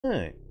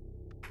Alright.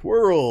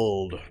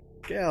 World.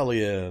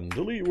 Galleon.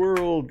 Delete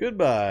world.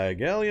 Goodbye,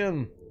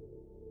 Galleon.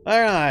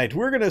 Alright,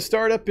 we're going to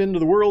start up into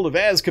the world of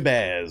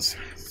Azkaban.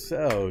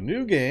 So,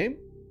 new game.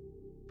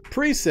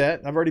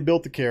 Preset. I've already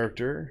built the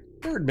character.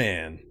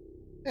 Birdman.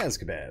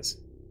 Azkaban.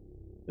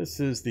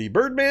 This is the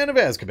Birdman of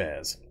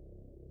Azkaban.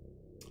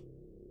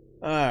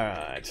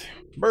 Alright.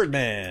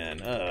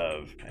 Birdman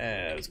of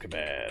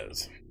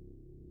Azkaban.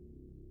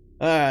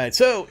 Alright,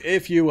 so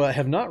if you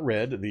have not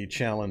read the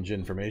challenge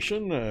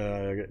information,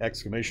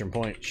 exclamation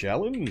point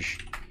challenge,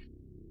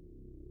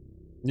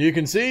 you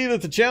can see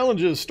that the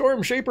challenge is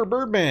Stormshaper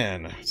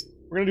Birdman.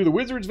 We're going to do the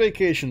Wizard's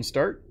Vacation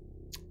start.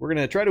 We're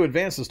going to try to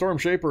advance the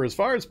Stormshaper as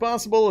far as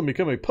possible and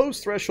become a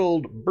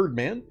post-threshold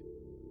Birdman.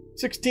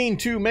 16-2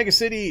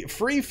 Megacity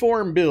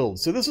freeform build.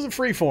 So this is a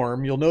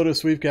freeform. You'll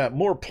notice we've got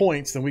more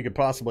points than we could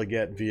possibly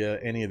get via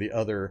any of the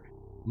other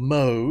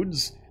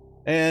modes.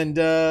 And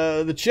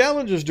the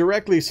challenge is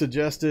directly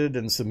suggested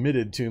and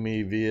submitted to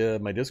me via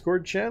my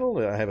Discord channel.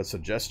 I have a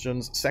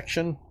suggestions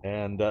section.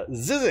 And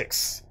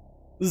Zizix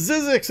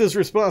is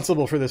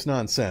responsible for this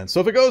nonsense.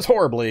 So if it goes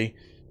horribly,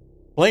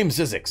 blame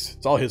Zizix.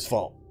 It's all his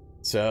fault.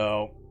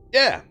 So,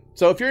 yeah.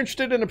 So if you're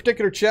interested in a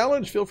particular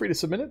challenge, feel free to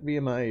submit it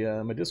via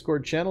my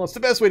Discord channel. It's the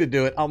best way to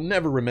do it. I'll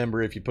never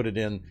remember if you put it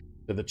in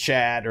to the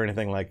chat or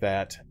anything like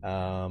that.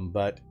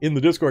 But in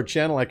the Discord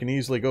channel, I can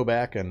easily go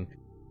back and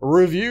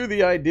review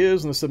the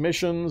ideas and the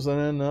submissions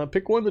and then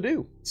pick one to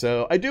do.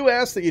 So I do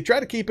ask that you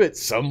try to keep it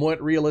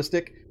somewhat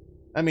realistic.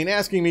 I mean,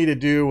 asking me to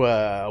do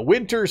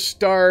winter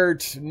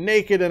start,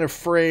 naked and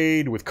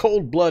afraid with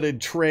cold-blooded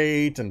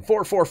trait and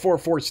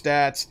 4-4-4-4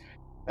 stats.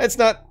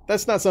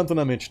 That's not something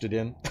I'm interested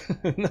in.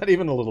 Not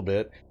even a little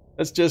bit.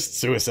 That's just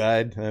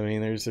suicide. I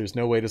mean, there's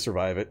no way to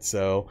survive it.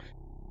 So,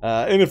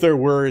 and if there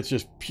were, it's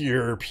just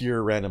pure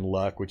random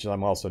luck, which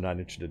I'm also not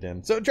interested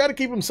in. So try to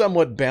keep them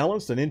somewhat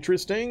balanced and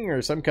interesting,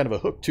 or some kind of a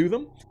hook to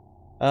them.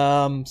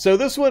 So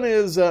this one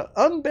is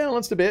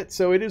unbalanced a bit,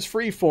 so it is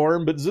free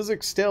form, but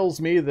Zizix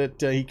tells me that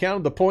he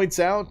counted the points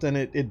out, and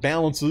it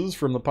balances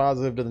from the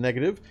positive to the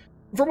negative.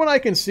 From what I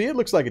can see, it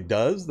looks like it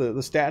does. The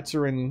stats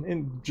are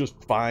in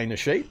just fine a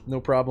shape. No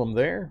problem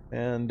there.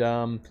 And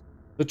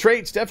the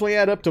traits definitely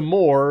add up to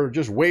more.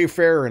 Just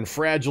Wayfarer and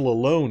Fragile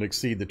alone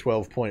exceed the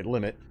 12-point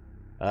limit.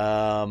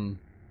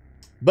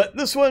 But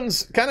this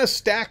one's kind of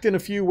stacked in a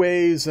few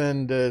ways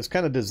and is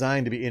kind of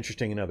designed to be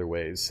interesting in other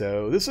ways.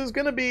 So this is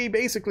going to be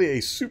basically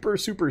a super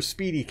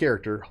speedy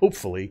character,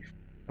 hopefully.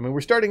 I mean,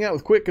 we're starting out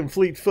with quick and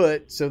fleet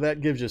foot, so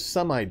that gives you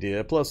some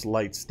idea, plus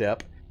light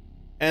step.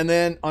 And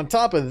then on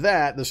top of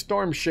that, the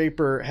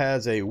Stormshaper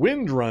has a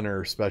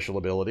Windrunner special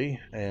ability,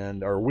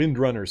 and our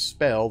Windrunner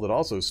spell that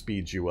also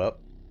speeds you up.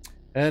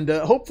 And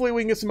hopefully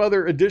we can get some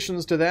other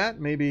additions to that.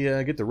 Maybe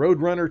get the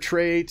Roadrunner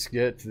trait,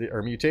 get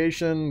our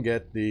mutation,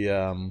 get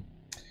the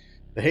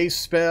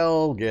haste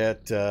spell,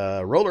 get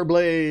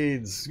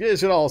rollerblades,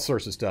 get all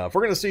sorts of stuff.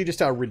 We're going to see just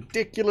how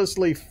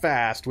ridiculously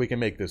fast we can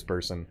make this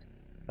person.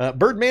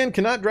 Birdman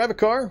cannot drive a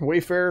car.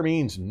 Wayfarer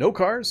means no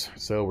cars.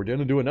 So we're going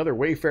to do another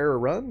Wayfarer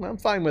run. I'm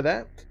fine with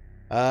that.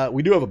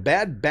 We do have a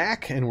bad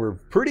back, and we're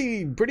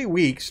pretty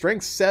weak.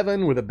 Strength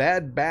 7 with a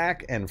bad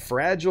back and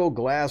fragile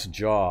glass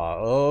jaw.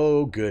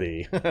 Oh,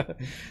 goody.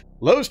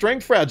 Low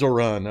strength fragile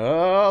run.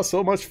 Oh,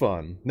 so much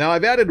fun. Now,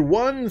 I've added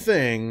one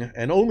thing,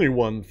 and only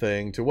one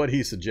thing, to what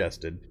he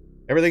suggested.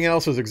 Everything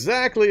else is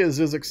exactly as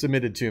Zizix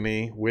submitted to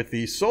me, with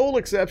the sole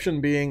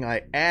exception being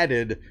I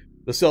added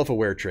the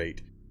self-aware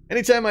trait.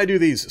 Anytime I do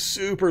these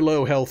super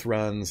low health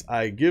runs,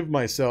 I give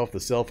myself the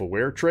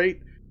self-aware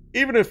trait,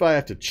 even if I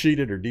have to cheat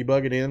it or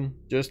debug it in,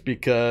 just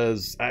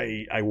because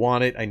I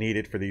want it, I need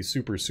it for these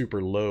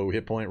super low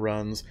hit point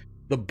runs.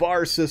 The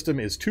bar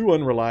system is too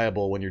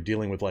unreliable when you're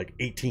dealing with like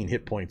 18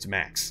 hit points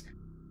max.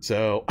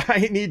 So I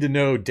need to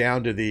know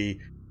down to the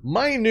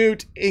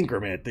minute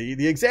increment,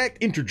 the exact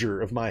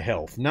integer of my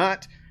health,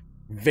 not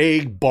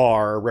vague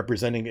bar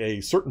representing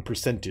a certain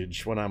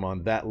percentage when I'm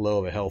on that low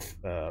of a health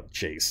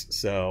chase.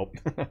 So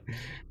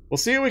we'll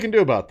see what we can do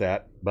about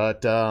that.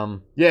 But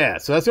yeah,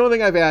 so that's the only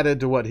thing I've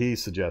added to what he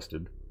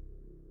suggested.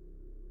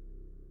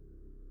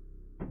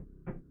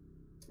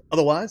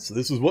 Otherwise,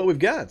 this is what we've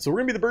got. So we're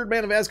going to be the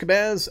Birdman of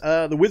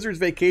Azkaban. The Wizard's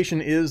Vacation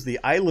is the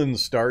island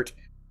start.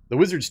 The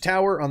Wizard's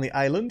Tower on the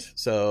island.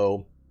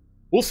 So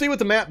we'll see what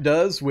the map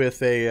does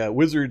with a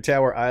Wizard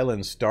Tower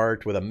Island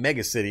start with a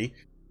mega city.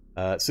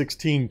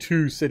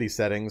 16-2 city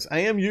settings. I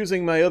am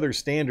using my other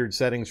standard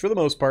settings for the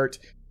most part.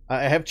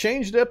 I have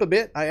changed it up a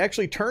bit. I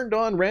actually turned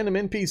on random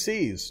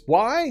NPCs.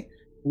 Why?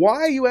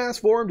 Why, you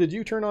ask for him, did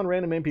you turn on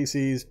random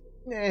NPCs?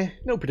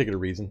 No particular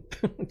reason.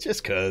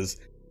 Just cause.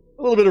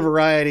 A little bit of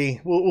variety.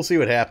 We'll see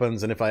what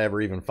happens, and if I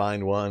ever even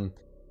find one.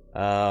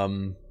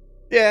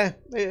 Yeah,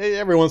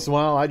 every once in a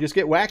while I just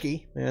get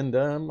wacky, and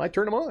I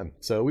turn them on.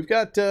 So we've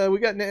got random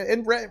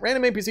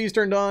NPCs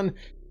turned on.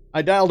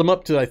 I dialed them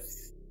up to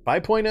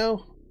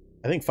 5.0.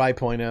 I think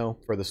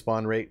 5.0 for the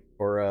spawn rate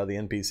for the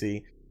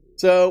NPC.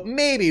 So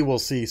maybe we'll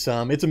see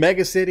some. It's a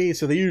mega city,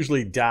 so they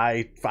usually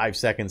die 5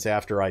 seconds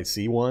after I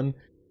see one.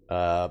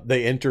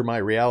 They enter my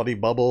reality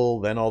bubble,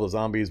 then all the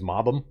zombies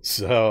mob them.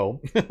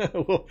 So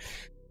well,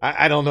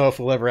 I don't know if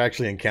we'll ever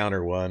actually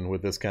encounter one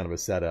with this kind of a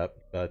setup,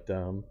 but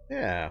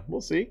yeah,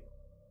 we'll see.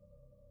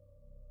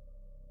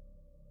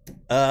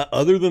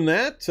 Other than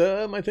that,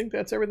 I think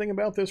that's everything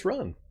about this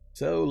run.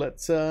 So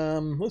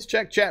let's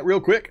check chat real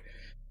quick,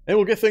 and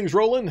we'll get things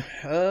rolling.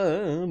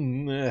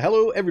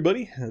 Hello,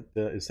 everybody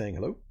is saying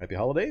hello. Happy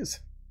holidays.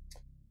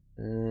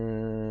 I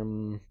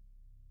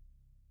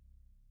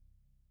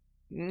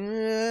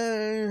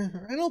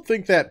don't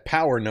think that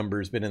power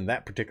number's been in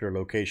that particular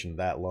location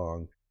that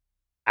long.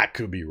 I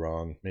could be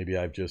wrong. Maybe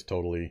I've just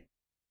totally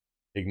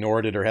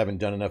ignored it or haven't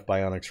done enough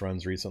Bionics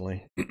runs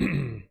recently.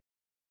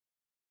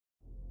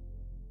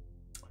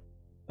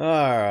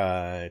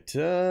 Alright.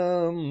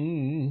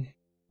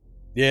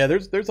 Yeah,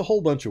 there's a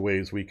whole bunch of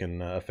ways we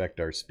can affect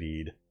our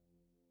speed.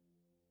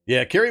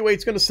 Yeah, carry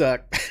weight's gonna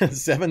suck.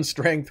 7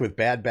 strength with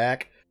bad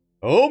back.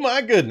 Oh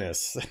my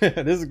goodness.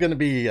 This is gonna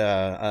be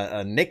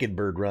a naked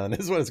bird run,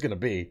 is what it's gonna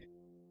be.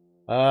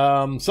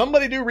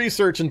 Somebody do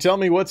research and tell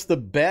me what's the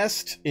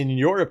best, in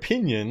your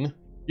opinion,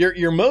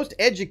 your most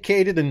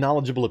educated and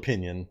knowledgeable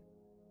opinion.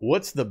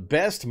 What's the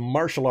best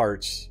martial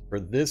arts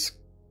for this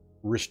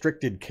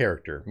restricted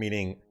character?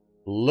 Meaning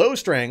low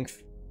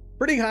strength,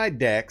 pretty high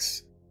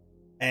dex,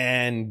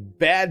 and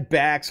bad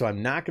back, so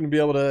I'm not going to be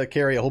able to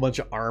carry a whole bunch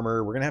of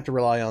armor. We're going to have to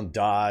rely on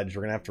dodge.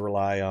 We're going to have to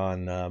rely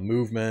on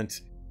movement,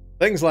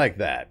 things like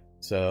that.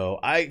 So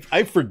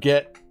I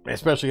forget,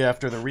 especially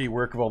after the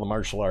rework of all the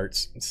martial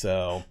arts.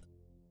 So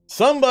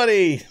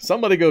somebody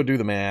go do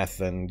the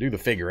math and do the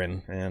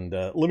figuring, and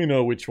let me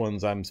know which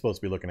ones I'm supposed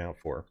to be looking out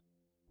for.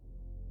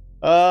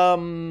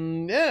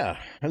 Yeah,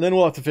 and then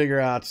we'll have to figure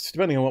out,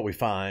 depending on what we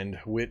find,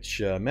 which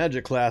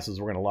magic classes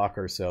we're going to lock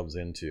ourselves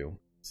into.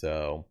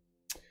 So,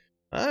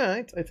 all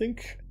right, I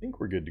think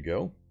we're good to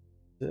go.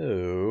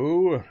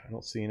 So, I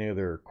don't see any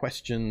other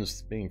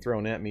questions being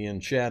thrown at me in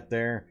chat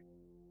there.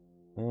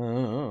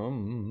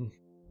 Do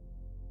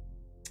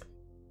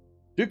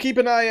keep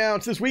an eye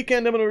out. This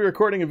weekend I'm going to be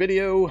recording a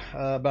video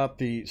about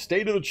the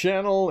state of the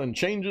channel and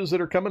changes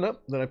that are coming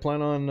up that I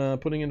plan on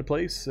putting into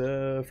place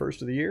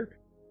first of the year.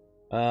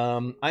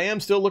 I am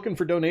still looking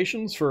for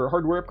donations for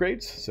hardware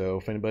upgrades, so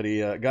if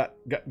anybody got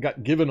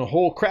given a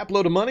whole crap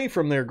load of money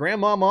from their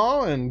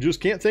grandmama and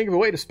just can't think of a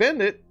way to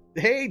spend it,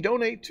 hey,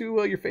 donate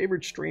to your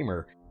favorite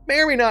streamer.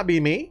 May or may not be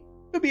me.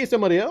 Could be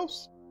somebody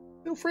else.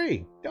 Feel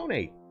free.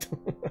 Donate.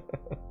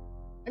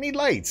 I need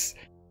lights.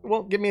 It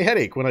won't give me a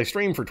headache when I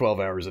stream for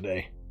 12 hours a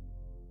day.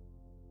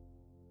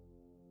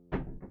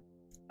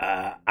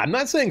 I'm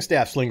not saying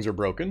staff slings are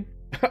broken.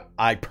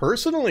 I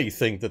personally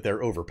think that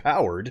they're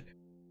overpowered.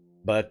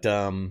 But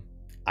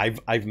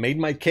I've made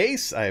my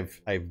case. I've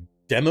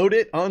demoed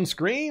it on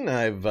screen.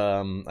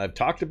 I've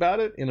talked about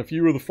it in a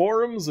few of the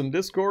forums and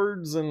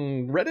Discords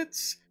and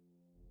Reddits.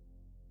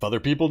 If other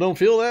people don't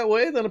feel that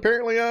way, then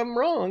apparently I'm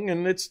wrong,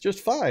 and it's just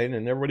fine,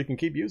 and everybody can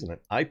keep using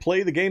it. I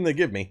play the game they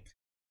give me,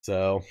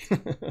 so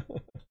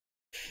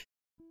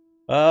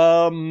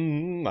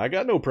I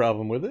got no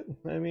problem with it.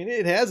 I mean,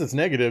 it has its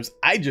negatives.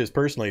 I just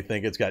personally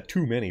think it's got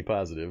too many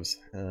positives,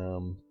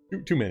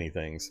 too many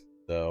things.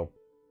 So.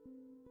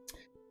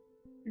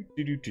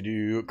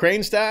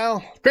 Crane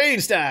style?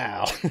 Crane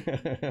style!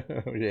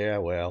 Yeah,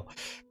 well,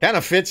 kind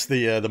of fits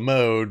the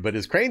mode, but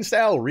is crane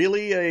style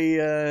really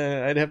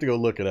a... I'd have to go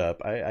look it up.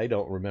 I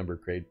don't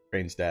remember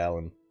crane style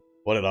and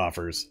what it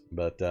offers,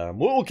 but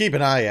we'll keep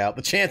an eye out.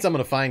 The chance I'm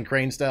going to find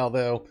crane style,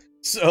 though,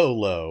 so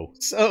low.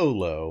 So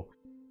low.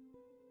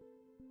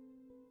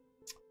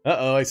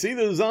 Uh-oh, I see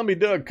the Zombie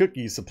Dog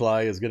cookie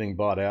supply is getting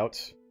bought out.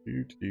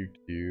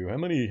 How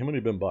many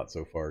have been bought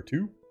so far?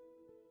 2?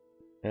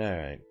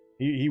 Alright.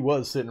 He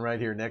was sitting right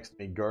here next to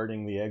me,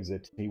 guarding the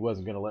exit. He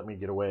wasn't going to let me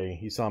get away.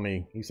 He saw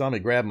me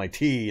grab my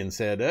tea and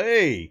said,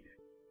 "Hey,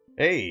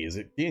 is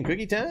it tea and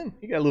cookie time?"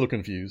 He got a little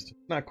confused.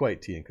 Not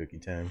quite tea and cookie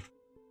time.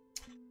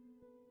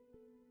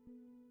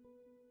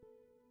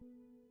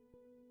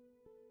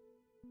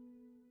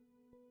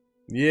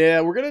 Yeah,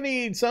 we're going to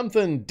need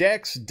something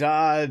dex,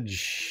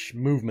 dodge,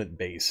 movement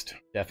based,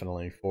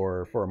 definitely,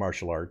 for a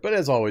martial art. But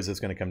as always, it's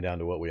going to come down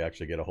to what we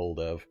actually get a hold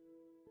of.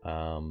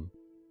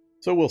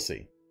 So we'll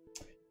see.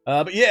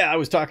 But yeah, I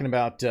was talking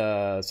about,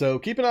 so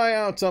keep an eye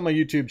out on my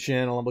YouTube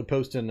channel. I'll be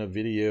posting a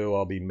video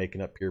I'll be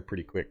making up here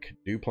pretty quick.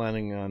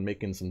 Planning on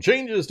making some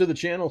changes to the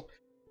channel,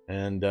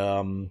 and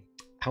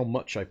how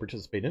much I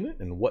participate in it,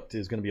 and what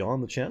is going to be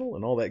on the channel,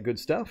 and all that good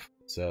stuff.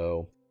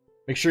 So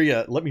make sure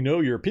you let me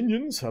know your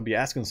opinions. I'll be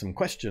asking some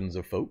questions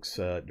of folks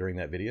during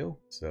that video.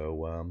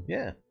 So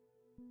yeah.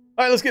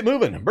 All right, let's get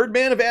moving.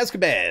 Birdman of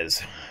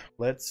Azkaban.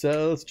 Let's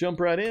jump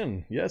right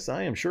in. Yes,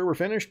 I am sure we're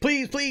finished.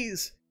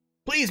 Please,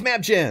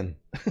 map gen.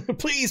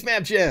 Please,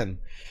 map gen.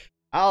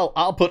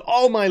 I'll put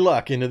all my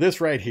luck into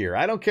this right here.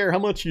 I don't care how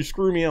much you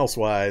screw me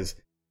elsewise.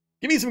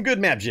 Give me some good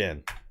map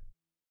gen.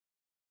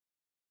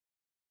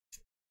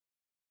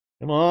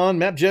 Come on,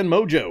 map gen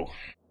mojo.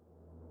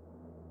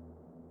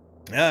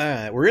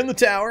 Alright, we're in the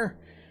tower.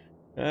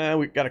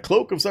 We've got a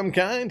cloak of some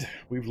kind.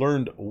 We've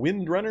learned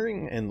wind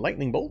runnering and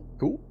lightning bolt.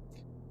 Cool.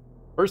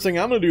 First thing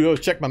I'm going to do, though, is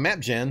check my map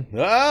gen.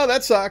 Oh,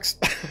 that sucks.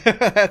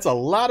 That's a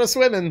lot of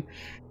swimming.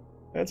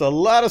 That's a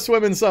lot of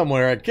swimming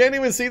somewhere. I can't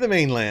even see the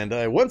mainland.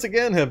 I, once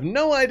again, have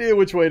no idea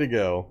which way to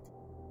go.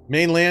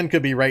 Mainland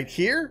could be right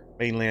here.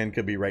 Mainland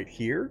could be right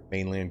here.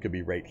 Mainland could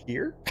be right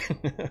here.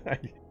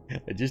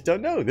 I just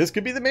don't know. This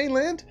could be the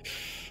mainland.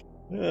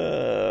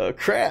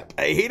 Crap.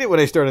 I hate it when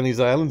I start on these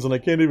islands and I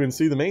can't even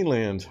see the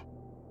mainland.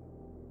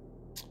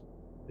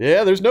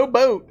 Yeah, there's no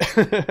boat.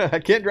 I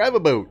can't drive a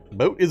boat.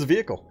 Boat is a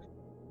vehicle.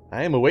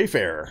 I am a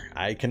wayfarer.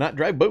 I cannot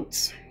drive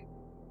boats.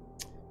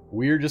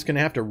 We're just going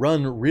to have to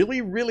run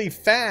really, really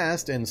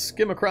fast and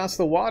skim across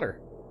the water.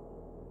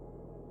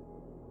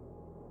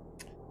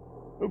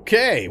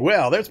 Okay,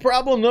 well, that's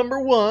problem number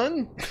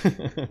one.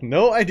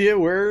 No idea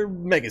where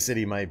Mega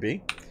City might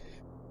be.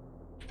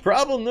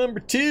 Problem number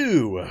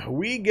two,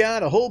 we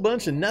got a whole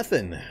bunch of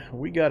nothing.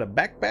 We got a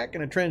backpack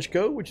and a trench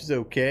coat, which is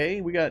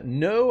okay. We got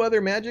no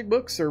other magic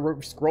books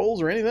or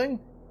scrolls or anything.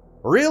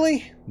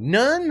 Really?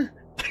 None?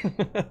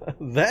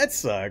 That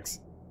sucks.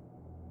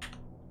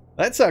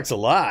 That sucks a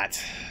lot.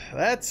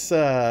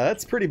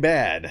 That's pretty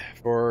bad.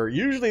 For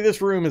usually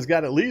this room has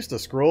got at least a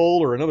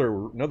scroll or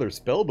another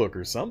spell book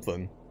or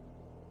something.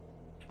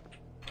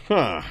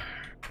 Huh.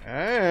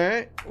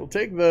 Alright, we'll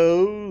take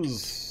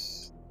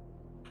those.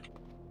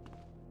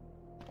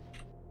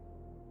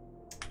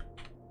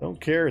 Don't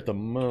care at the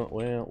moment.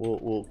 Well,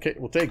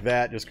 we'll take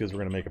that just because we're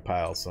going to make a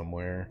pile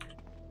somewhere.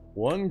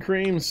 One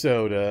cream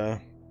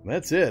soda.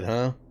 That's it,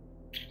 huh?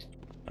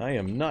 I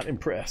am not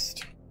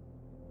impressed.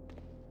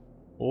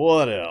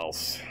 What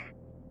else?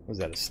 Was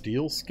that a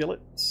steel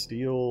skillet?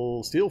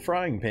 Steel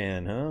frying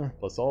pan, huh?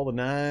 Plus all the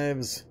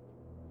knives,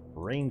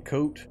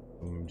 raincoat,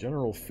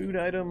 general food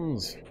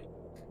items.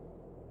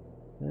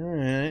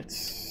 Alright.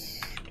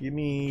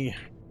 Gimme.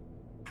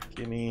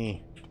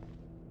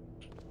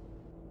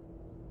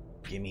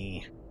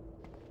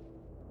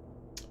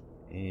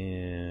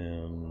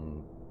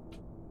 And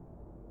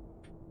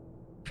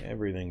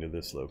everything to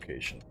this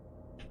location.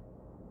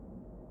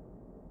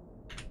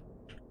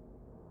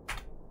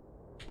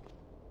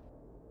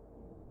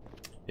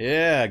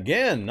 Yeah,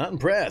 again, not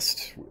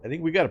impressed. I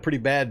think we got a pretty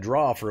bad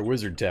draw for a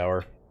wizard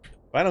tower.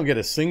 If I don't get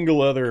a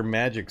single other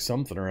magic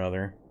something or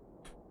other.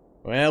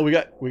 Well, we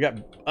got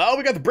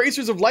the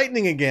bracers of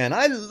lightning again.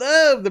 I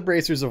love the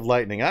bracers of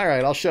lightning. All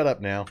right, I'll shut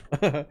up now.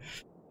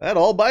 That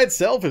all by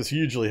itself is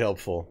hugely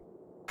helpful.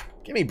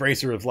 Give me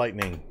bracer of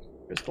lightning.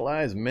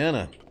 Crystallized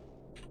mana.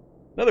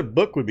 Another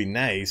book would be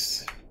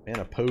nice.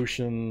 Mana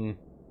potion.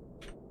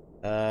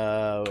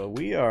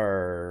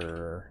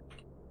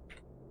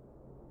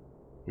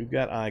 We've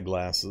got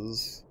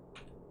eyeglasses.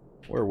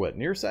 We're what,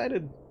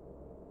 nearsighted?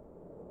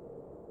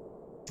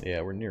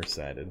 Yeah, we're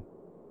nearsighted.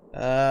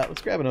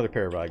 Let's grab another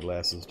pair of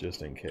eyeglasses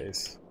just in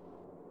case.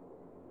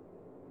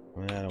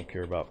 I don't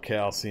care about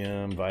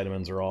calcium.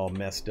 Vitamins are all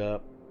messed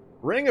up.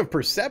 Ring of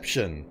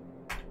Perception.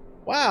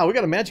 Wow, we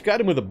got a magic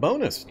item with a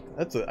bonus.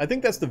 I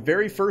think that's the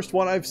very first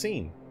one I've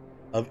seen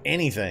of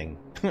anything.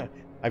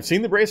 I've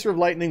seen the Bracer of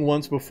Lightning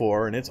once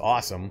before, and it's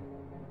awesome.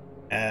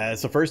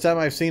 It's the first time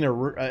I've seen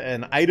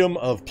an item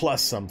of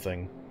plus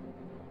something.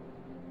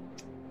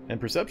 And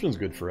Perception's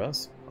good for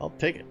us. I'll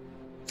take it.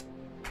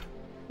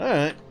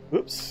 Alright.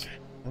 Oops.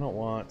 I don't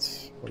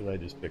want... What did I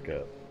just pick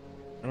up?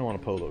 I don't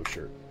want a polo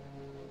shirt.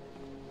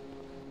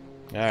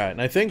 Alright,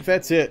 and I think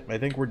that's it. I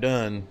think we're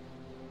done.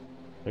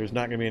 There's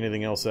not going to be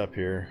anything else up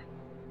here.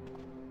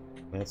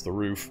 That's the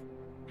roof.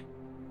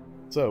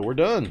 So, we're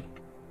done.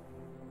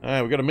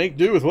 Alright, we got to make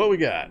do with what we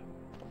got.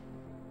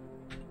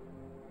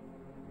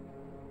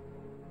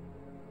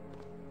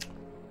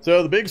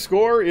 So, the big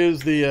score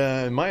is the,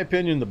 in my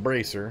opinion, the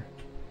Bracer.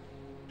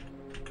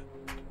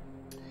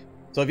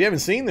 So if you haven't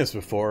seen this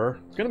before,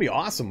 it's going to be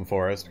awesome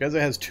for us because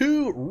it has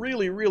two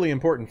really, really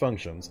important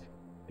functions.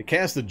 It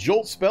casts the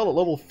Jolt spell at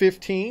level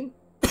 15,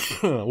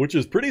 which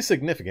is pretty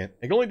significant.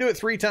 It can only do it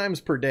 3 times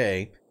per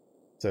day.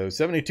 So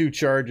 72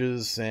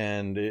 charges,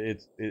 and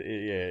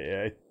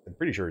yeah, I'm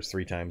pretty sure it's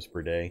 3 times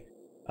per day.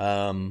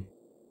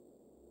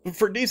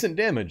 For decent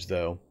damage,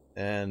 though.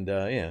 And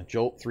yeah,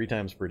 Jolt 3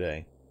 times per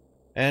day.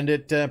 And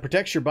it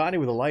protects your body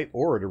with a light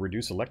aura to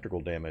reduce electrical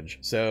damage.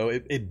 So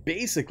it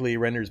basically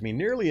renders me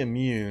nearly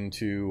immune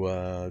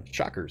to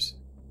shockers,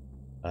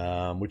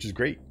 which is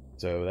great.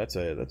 So that's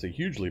a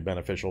hugely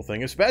beneficial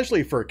thing,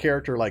 especially for a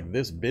character like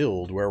this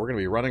build where we're going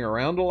to be running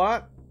around a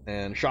lot,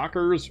 and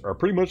shockers are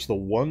pretty much the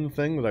one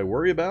thing that I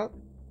worry about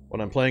when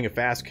I'm playing a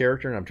fast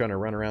character and I'm trying to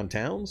run around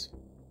towns.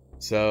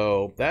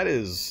 So that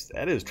is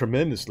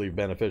tremendously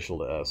beneficial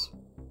to us.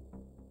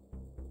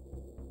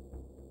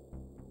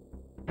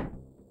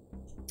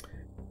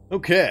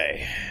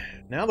 Okay,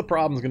 now the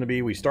problem's going to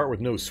be we start with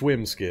no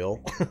swim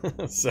skill,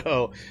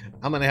 so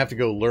I'm going to have to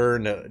go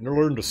learn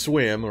to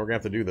swim. We're going to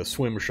have to do the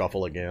swim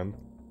shuffle again.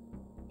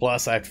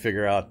 Plus, I have to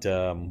figure out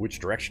which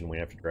direction we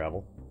have to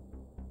travel.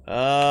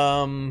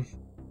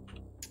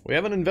 We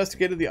haven't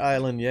investigated the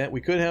island yet.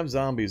 We could have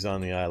zombies on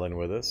the island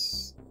with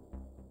us.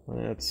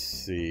 Let's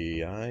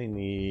see. I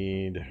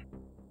need...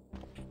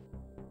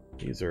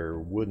 These are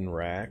wooden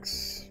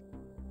racks.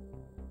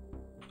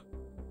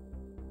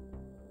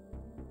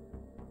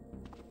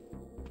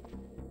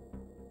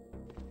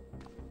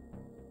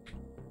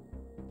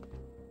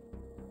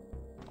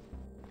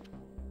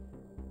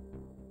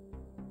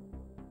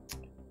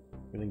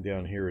 Everything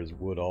down here is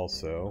wood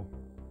also.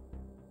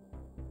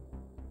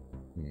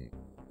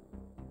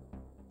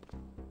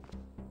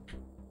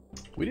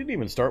 We didn't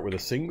even start with a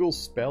single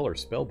spell or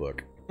spell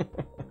book.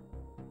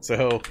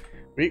 So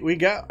we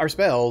got our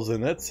spells,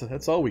 and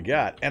that's all we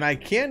got. And I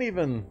can't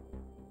even,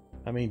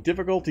 I mean,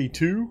 difficulty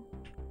 2,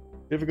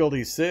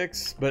 difficulty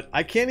 6, but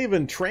I can't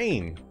even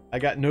train. I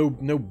got no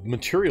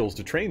materials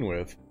to train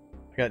with.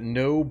 I got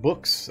no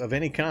books of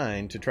any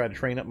kind to try to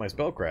train up my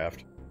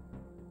spellcraft.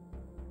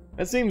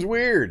 That seems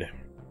weird.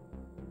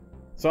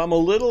 So I'm a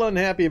little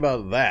unhappy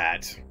about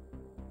that.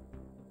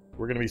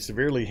 We're going to be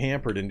severely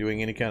hampered in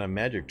doing any kind of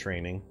magic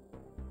training.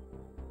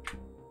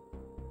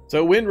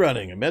 So wind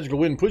running. A magical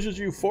wind pushes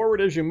you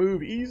forward as you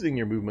move, easing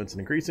your movements and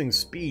increasing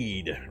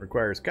speed.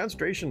 Requires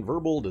concentration.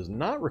 Verbal does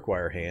not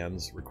require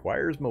hands.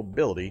 Requires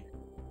mobility.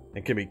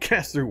 And can be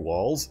cast through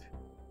walls.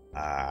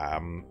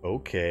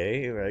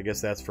 Okay. I guess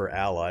that's for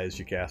allies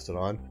you cast it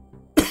on.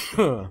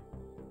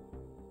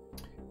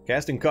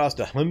 Casting cost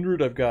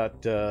 100. I've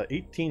got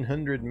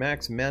 1800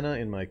 max mana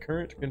in my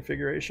current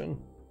configuration.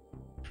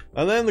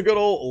 And then the good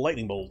old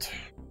lightning bolt.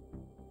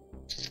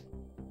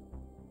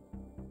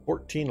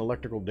 14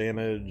 electrical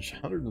damage,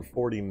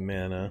 140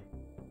 mana.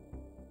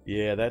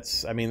 Yeah,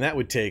 that's, I mean, that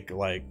would take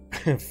like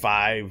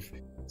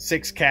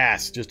 5-6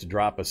 casts just to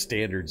drop a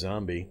standard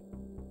zombie.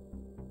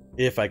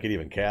 If I could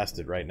even cast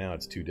it. Right now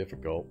it's too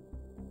difficult.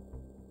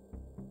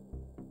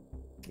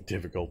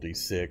 Difficulty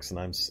 6, and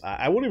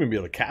I won't even be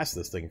able to cast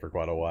this thing for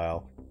quite a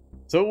while.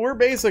 So we're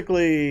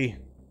basically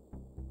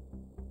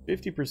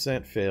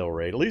 50% fail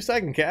rate. At least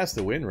I can cast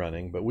the wind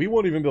running, but we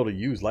won't even be able to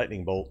use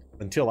lightning bolt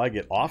until I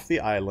get off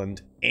the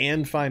island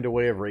and find a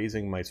way of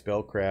raising my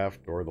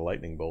spellcraft or the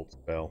lightning bolt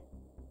spell.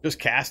 Just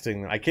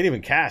casting, I can't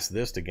even cast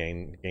this to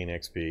gain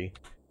XP.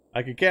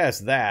 I could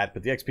cast that,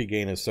 but the XP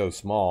gain is so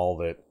small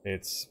that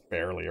it's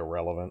fairly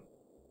irrelevant.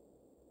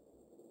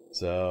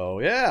 So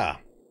yeah.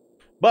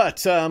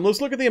 But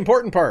let's look at the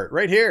important part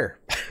right here.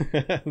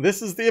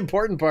 This is the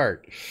important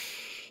part.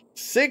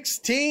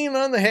 16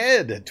 on the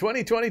head.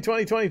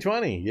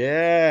 2020.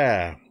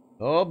 Yeah.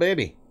 Oh,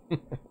 baby.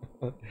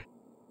 At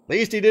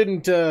least he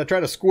didn't try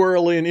to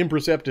squirrel in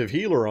imperceptive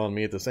healer on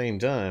me at the same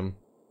time.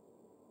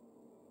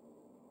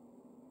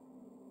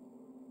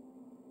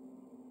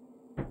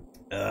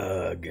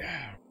 Ugh.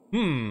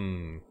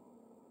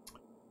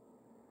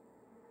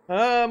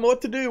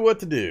 What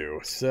to do?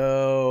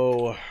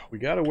 So, we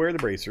gotta wear the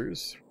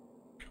bracers.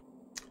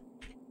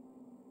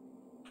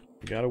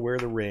 We gotta wear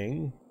the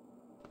ring.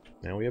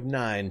 Now we have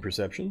 9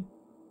 perception.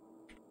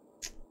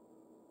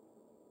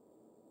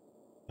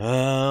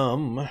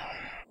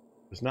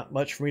 There's not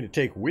much for me to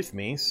take with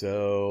me,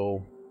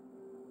 so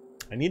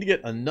I need to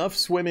get enough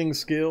swimming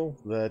skill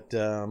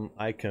that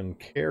I can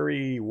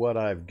carry what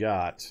I've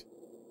got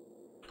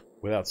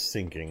without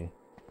sinking.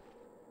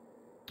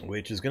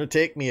 Which is going to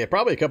take me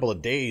probably a couple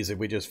of days if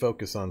we just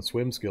focus on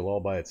swim skill all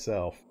by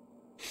itself.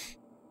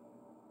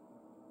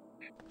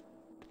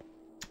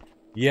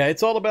 Yeah,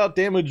 it's all about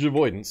damage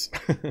avoidance.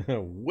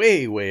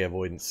 way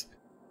avoidance.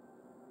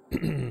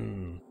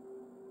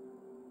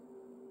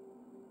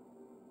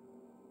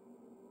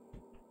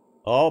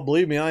 Oh,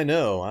 believe me, I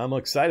know. I'm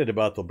excited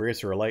about the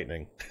Bracer of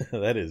Lightning.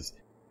 That is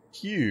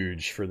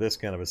huge for this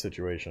kind of a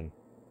situation.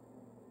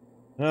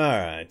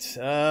 Alright,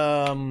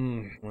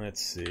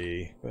 let's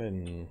see. Go ahead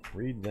and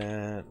read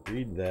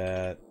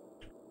that.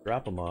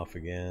 Drop them off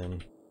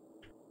again.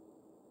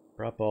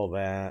 Drop all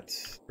that.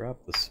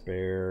 Drop the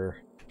spare.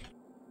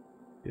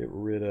 Get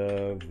rid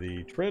of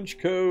the trench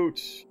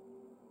coat.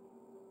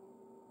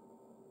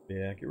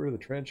 Yeah, get rid of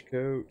the trench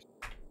coat.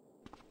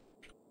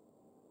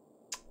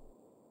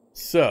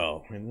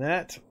 So, in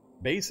that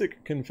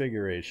basic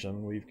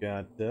configuration, we've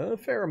got a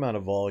fair amount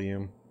of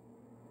volume.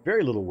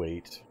 Very little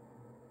weight.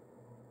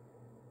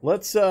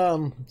 Let's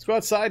go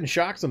outside and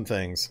shock some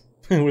things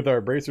with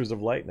our Bracers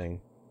of Lightning.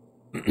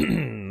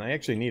 I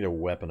actually need a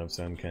weapon of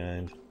some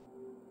kind.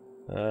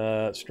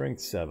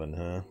 Strength 7,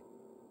 huh?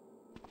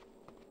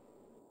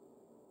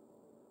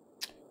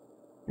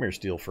 Come here,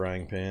 steel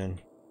frying pan.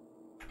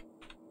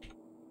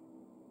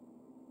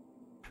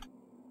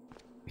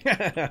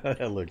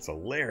 That looks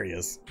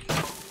hilarious.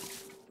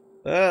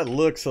 That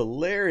looks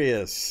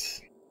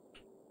hilarious.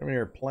 Come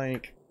here,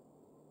 plank.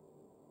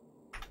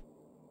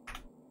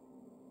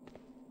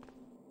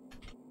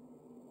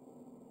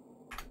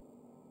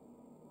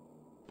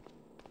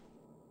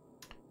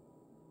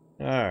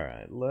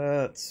 Alright,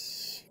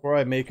 let's... Before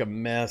I make a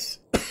mess,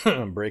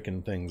 I'm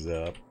breaking things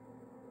up.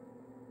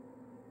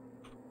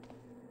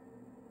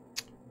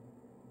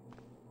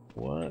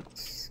 What?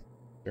 Is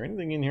there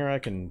anything in here I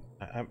can...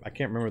 I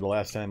can't remember the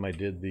last time I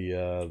did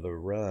the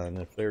run.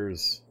 If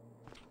there's...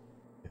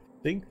 I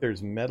think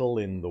there's metal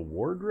in the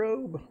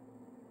wardrobe.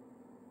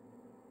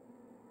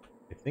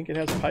 I think it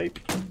has a pipe.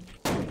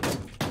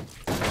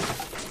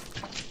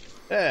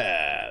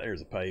 Ah,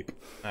 there's a pipe.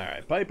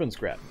 Alright, pipe and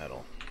scrap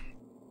metal.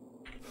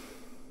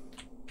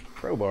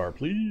 Crowbar,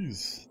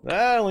 please.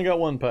 I only got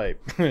one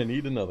pipe. I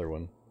need another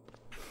one.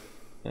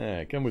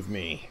 Alright, come with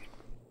me.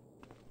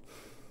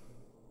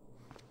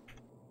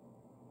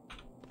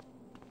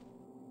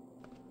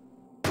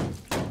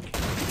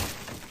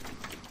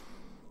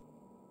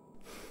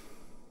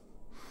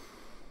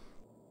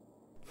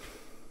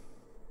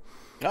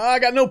 Oh, I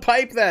got no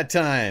pipe that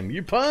time.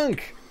 You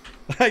punk.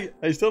 I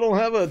still don't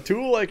have a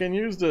tool I can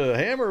use to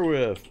hammer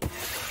with.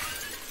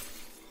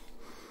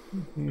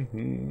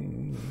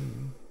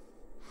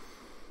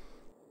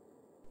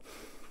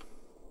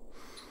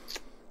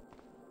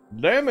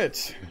 Damn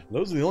it.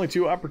 Those are the only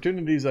two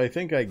opportunities I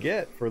think I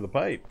get for the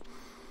pipe.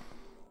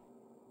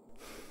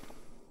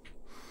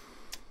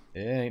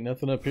 Yeah, ain't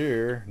nothing up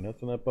here.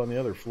 Nothing up on the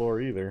other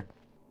floor either.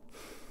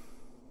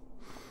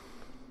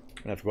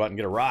 I'm gonna have to go out and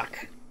get a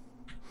rock.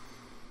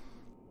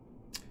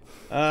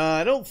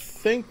 I don't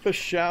think the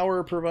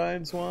shower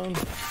provides one.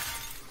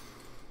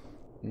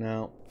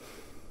 No.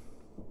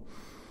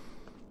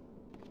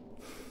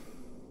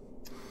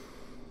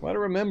 Well, to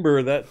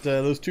remember that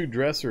those two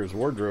dressers,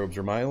 wardrobes,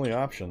 are my only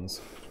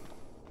options.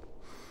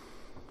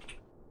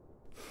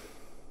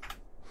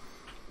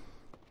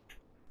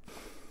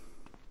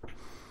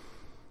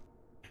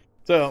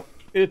 So,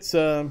 it's,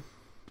 let's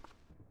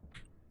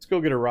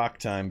go get a rock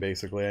time,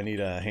 basically. I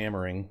need a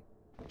hammering.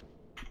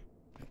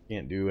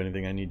 Can't do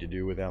anything I need to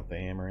do without the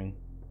hammering.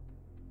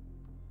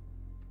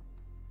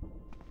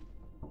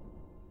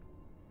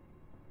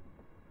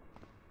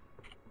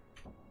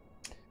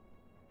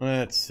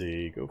 Let's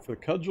see. Go for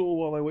the cudgel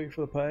while I wait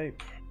for the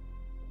pipe.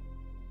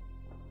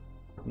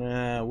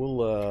 Nah,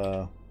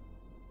 we'll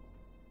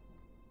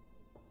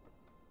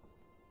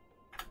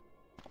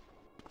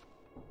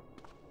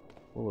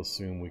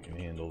assume we can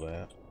handle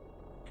that.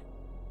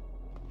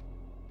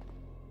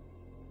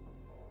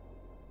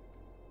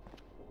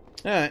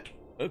 Alright,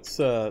 let's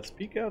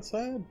peek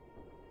outside.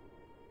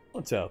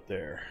 What's out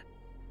there?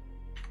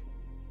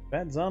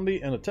 Fat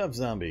zombie and a tough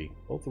zombie,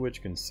 both of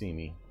which can see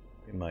me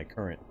in my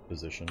current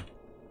position.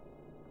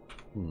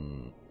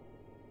 And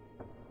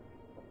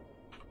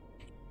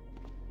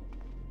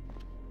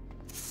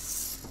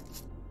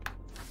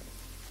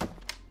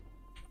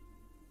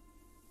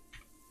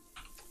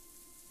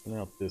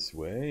out this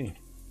way.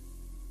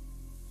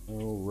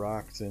 No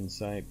rocks in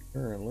sight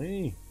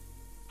currently.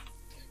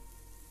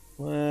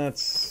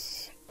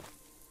 Let's...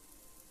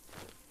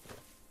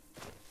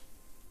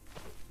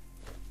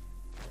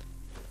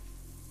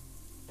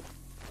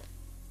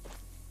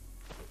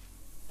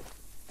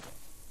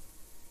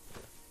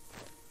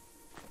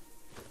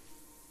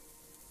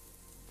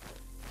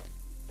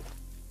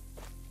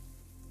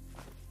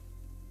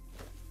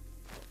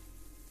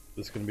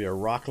 This is going to be a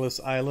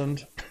rockless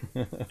island.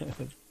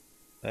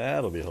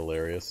 That'll be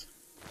hilarious.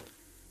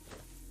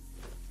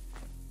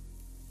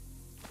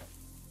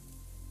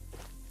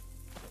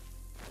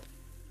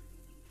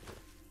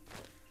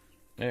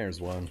 There's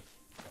one.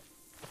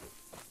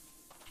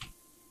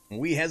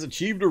 We has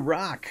achieved a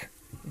rock.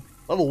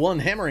 Level 1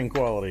 hammering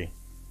quality.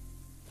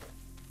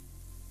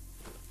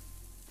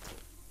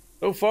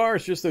 So far,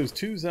 it's just those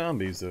two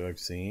zombies that I've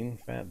seen.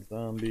 Fat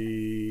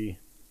zombie.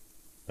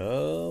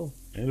 Oh,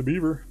 and a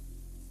beaver.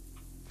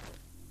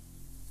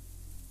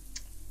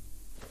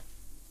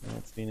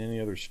 Not seen any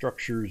other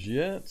structures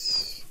yet.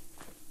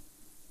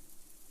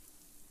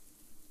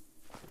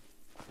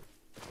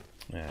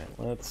 Alright,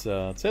 let's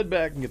head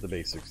back and get the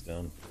basics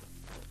done.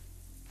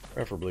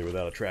 Preferably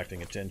without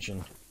attracting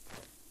attention.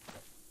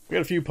 We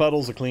got a few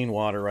puddles of clean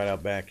water right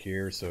out back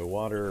here, so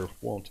water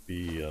won't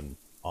be an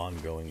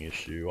ongoing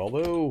issue.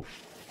 Although,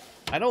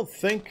 I don't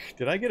think...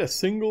 Did I get a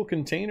single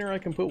container I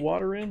can put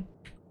water in?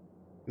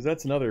 Because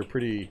that's another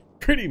pretty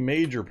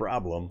major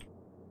problem.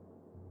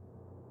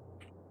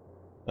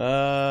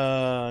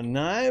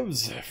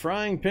 Knives,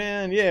 frying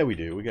pan, yeah we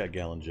do. We got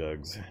gallon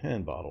jugs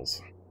and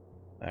bottles.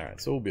 Alright,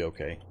 so we'll be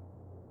okay.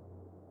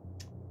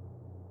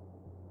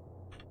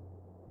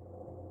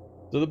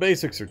 So the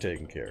basics are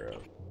taken care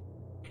of.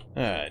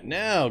 Alright,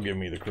 now give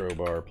me the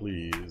crowbar,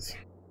 please.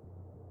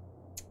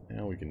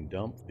 Now we can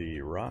dump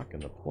the rock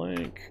and the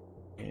plank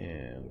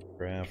and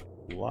craft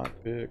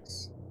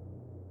lockpicks,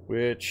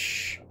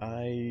 which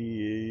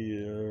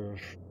we'll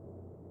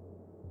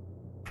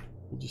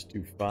just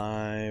do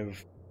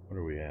 5. What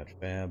are we at?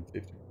 Fab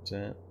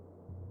 50%.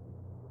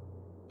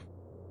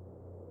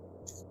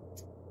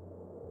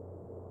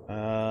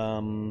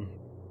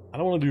 I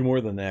don't want to do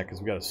more than that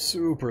because we got a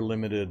super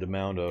limited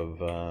amount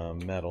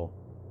of metal.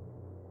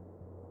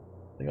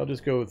 I think I'll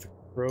just go with the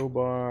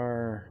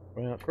crowbar.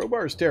 Well,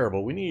 crowbar is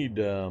terrible. We need.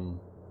 How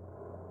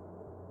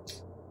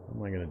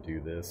am I going to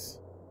do this?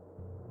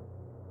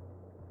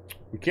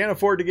 We can't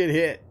afford to get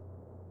hit.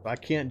 I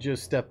can't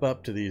just step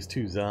up to these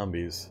two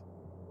zombies.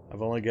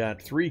 I've only got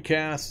 3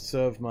 casts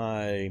of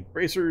my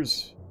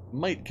bracers.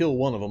 Might kill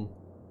one of them.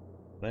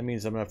 That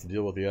means I'm going to have to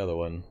deal with the other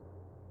one.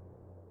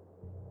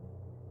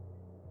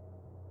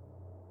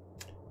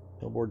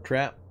 Billboard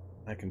trap.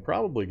 I can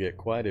probably get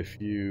quite a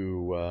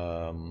few...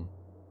 Well,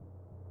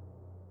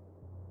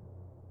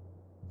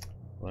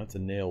 that's a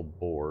nail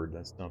board.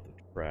 That's not the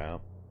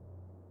trap.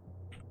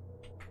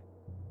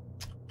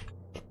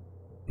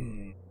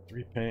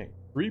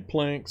 3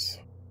 planks.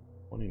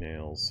 20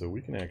 nails, so we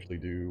can actually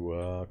do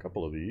a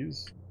couple of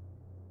these.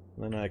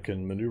 Then I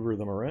can maneuver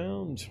them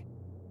around.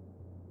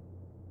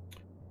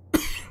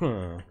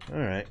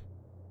 Alright.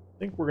 I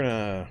think we're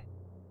gonna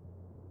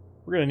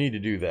need to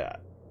do that.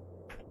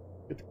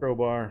 Get the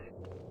crowbar.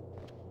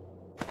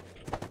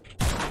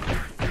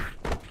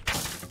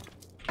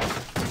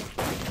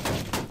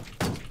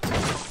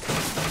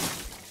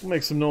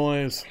 Make some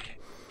noise.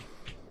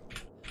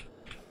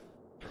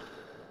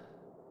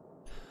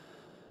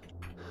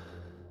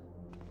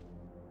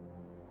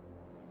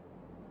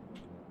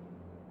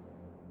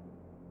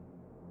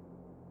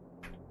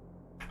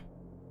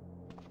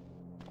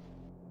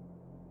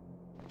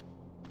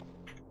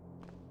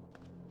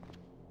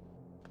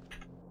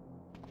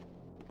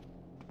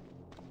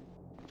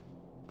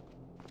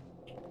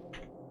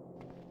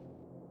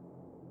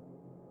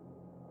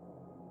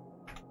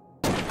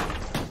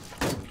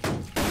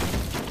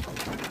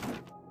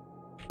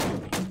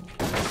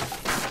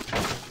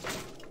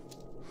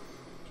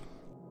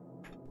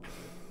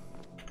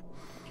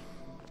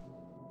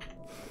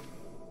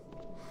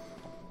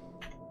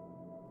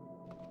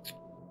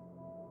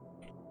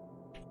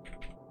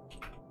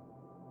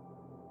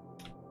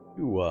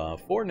 Ooh,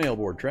 4 nail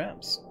board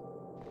traps.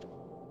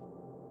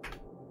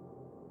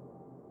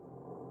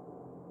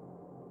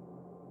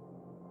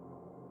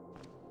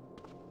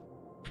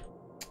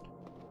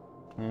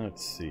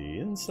 Let's see,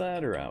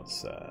 inside or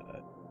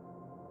outside?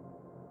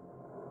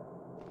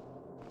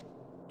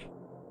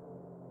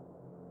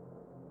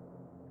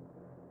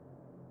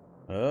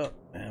 Oh,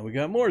 and we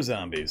got more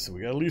zombies. So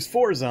we got at least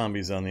 4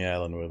 zombies on the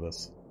island with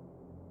us.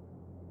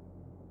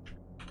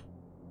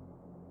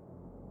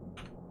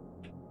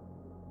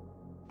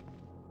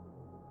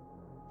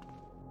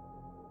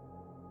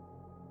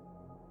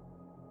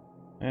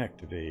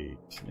 Activate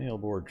nail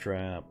board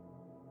trap.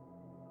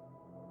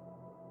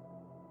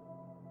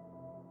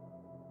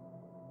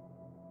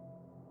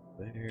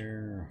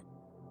 There.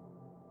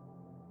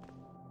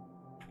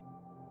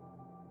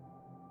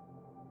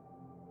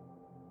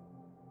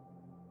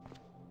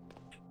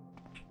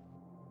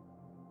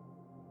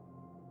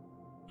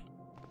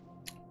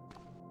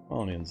 Come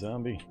on in,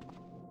 zombie.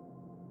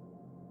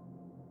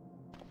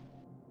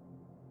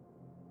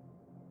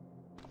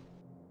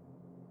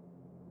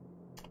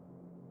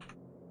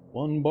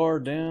 One bar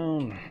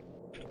down.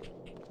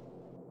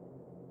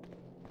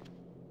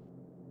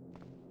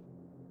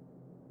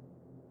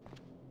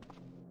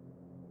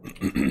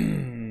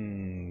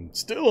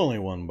 Still only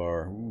 1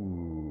 bar.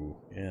 Ooh,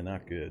 yeah,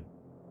 not good.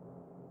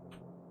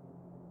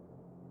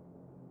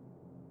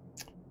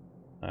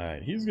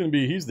 Alright, he's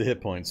the hit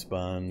point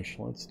sponge.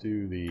 Let's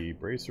do the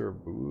bracer.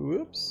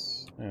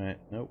 Whoops. Alright,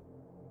 nope.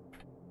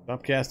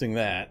 Stop casting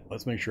that.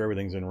 Let's make sure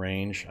everything's in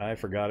range. I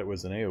forgot it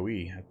was an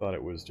AoE. I thought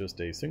it was just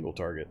a single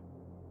target.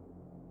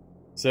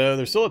 So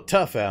there's still a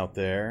tough out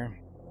there.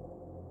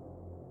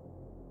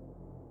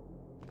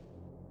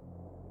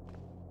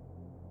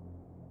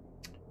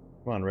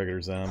 Come on,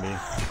 regular zombie.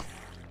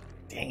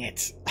 Dang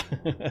it.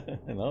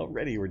 And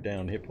already we're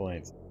down hit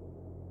points.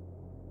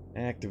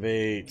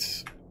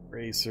 Activate.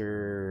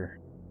 Bracer.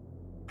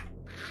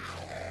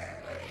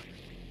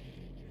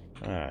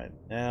 Alright,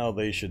 now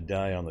they should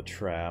die on the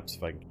traps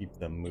if I can keep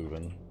them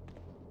moving.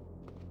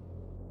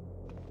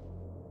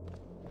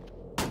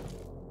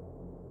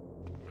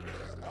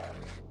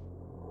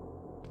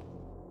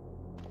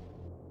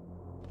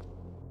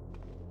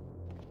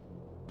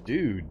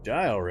 Dude,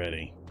 die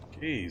already.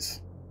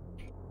 Jeez.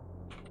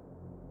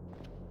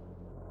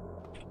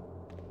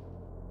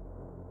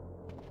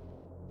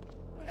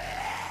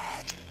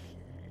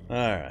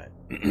 Alright.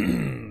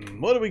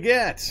 What do we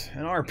get?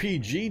 An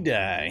RPG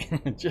die.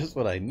 Just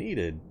what I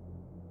needed.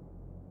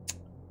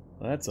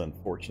 Well, that's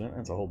unfortunate.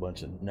 That's a whole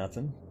bunch of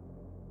nothing.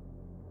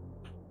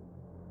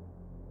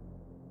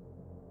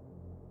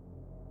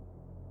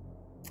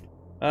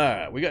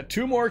 Alright, we got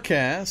 2 more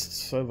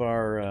casts of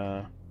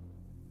our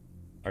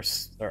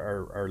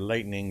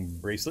lightning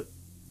bracelet.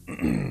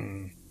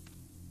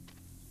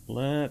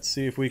 Let's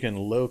see if we can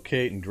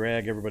locate and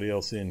drag everybody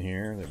else in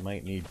here that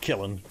might need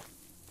killing.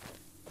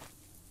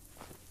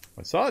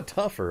 I saw a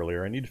tough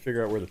earlier. I need to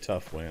figure out where the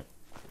tough went.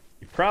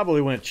 He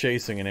probably went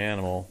chasing an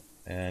animal,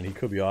 and he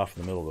could be off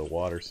in the middle of the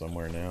water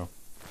somewhere now.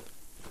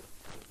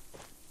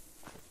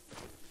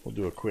 We'll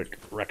do a quick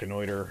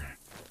reconnoiter.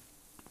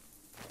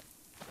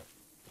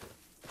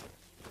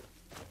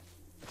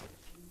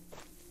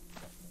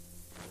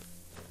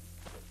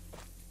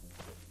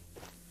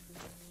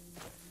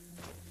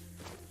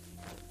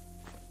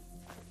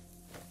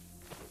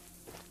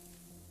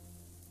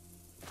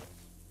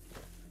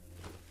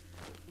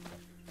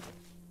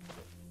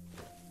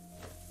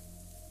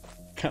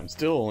 I'm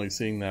still only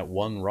seeing that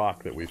 1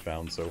 rock that we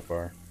found so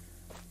far.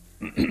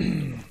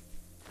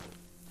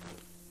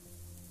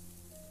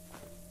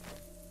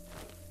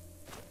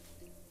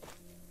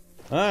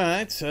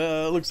 Alright,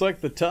 looks like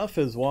the tough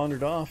has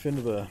wandered off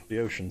into the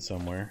ocean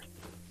somewhere.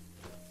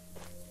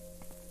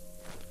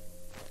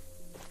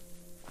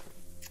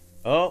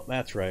 Oh,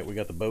 that's right, we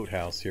got the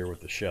boathouse here with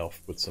the shelf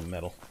with some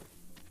metal.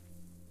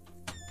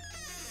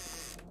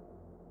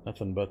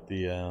 Nothing but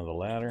the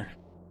ladder.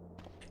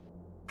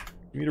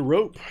 We need a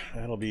rope.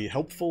 That'll be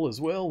helpful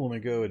as well when we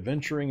go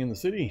adventuring in the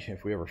city,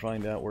 if we ever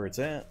find out where it's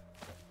at.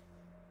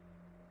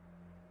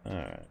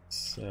 Alright,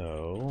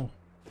 so...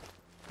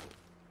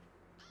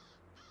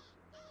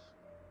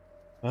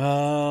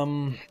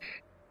 I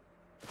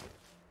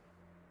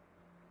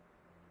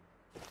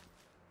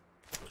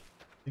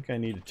think I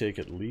need to take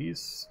at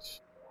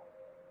least...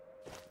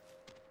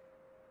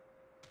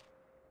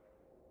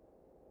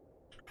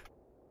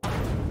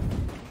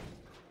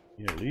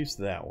 at least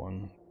that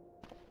one.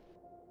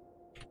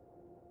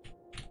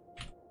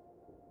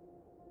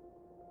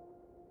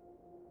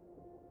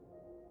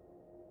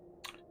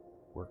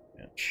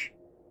 Workbench.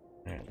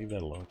 Alright, leave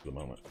that alone for the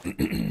moment.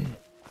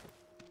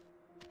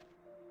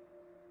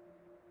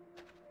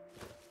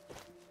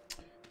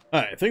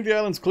 Alright, I think the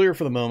island's clear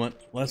for the moment,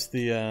 unless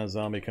the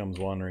zombie comes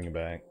wandering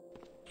back.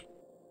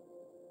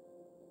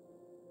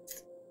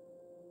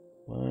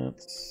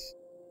 Let's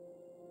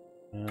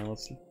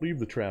leave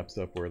the traps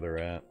up where they're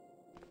at.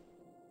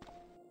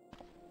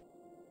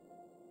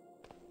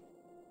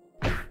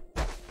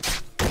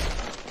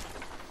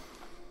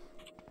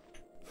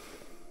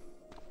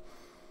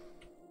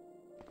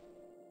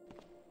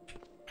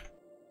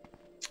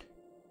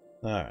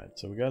 Alright,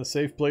 so we got a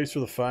safe place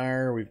for the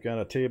fire. We've got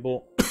a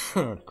table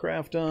to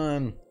craft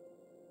on.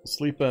 We'll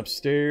sleep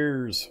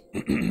upstairs.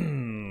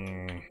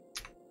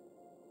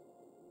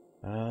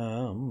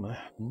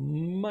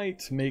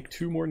 Might make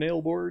 2 more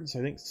nail boards.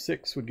 I think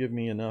 6 would give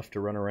me enough to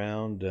run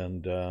around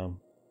and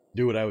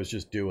do what I was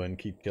just doing,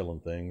 keep killing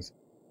things.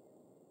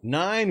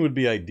 9 would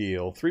be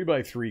ideal.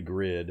 3x3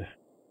 grid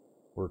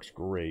works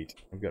great.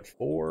 I've got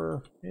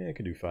 4. Yeah, I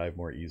could do 5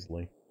 more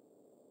easily.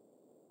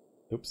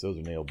 Oops, those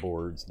are nail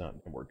boards, not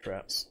nail board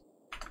traps.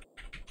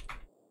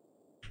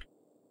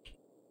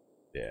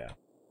 Yeah,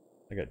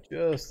 I got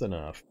just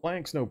enough.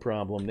 Planks, no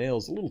problem.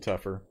 Nails, a little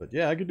tougher, but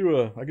yeah, I could do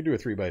a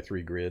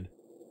 3x3 grid.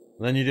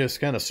 And then you just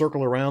kind of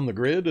circle around the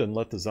grid and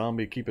let the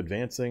zombie keep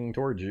advancing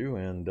towards you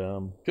and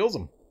kills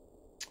them.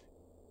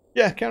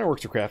 Yeah, kind of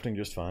works for crafting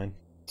just fine.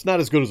 It's not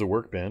as good as a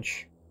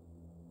workbench,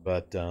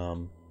 but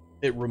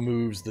it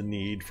removes the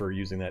need for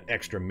using that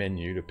extra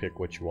menu to pick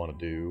what you want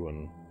to do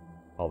and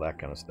all that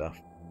kind of stuff.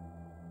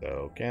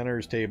 So,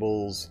 canners,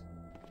 tables,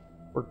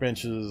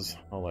 workbenches,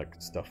 all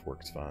that stuff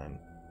works fine.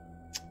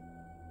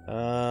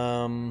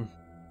 Alright,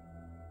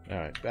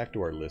 back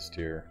to our list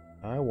here.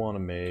 I want to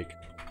make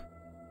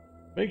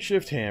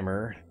makeshift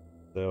hammer,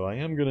 so I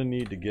am going to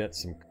need to get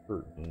some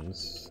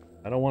curtains.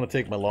 I don't want to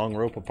take my long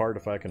rope apart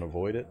if I can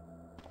avoid it.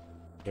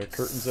 There are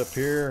curtains up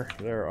here?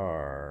 There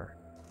are.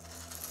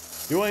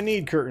 Do I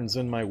need curtains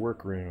in my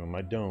workroom?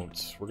 I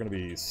don't. We're going to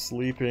be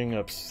sleeping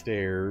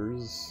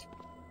upstairs.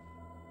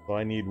 So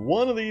I need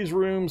one of these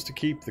rooms to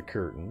keep the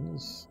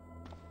curtains.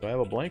 Do I have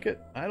a blanket?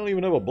 I don't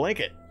even have a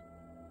blanket.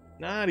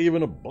 Not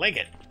even a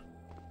blanket.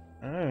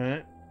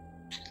 Alright.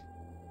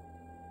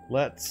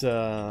 Let's,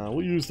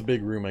 we'll use the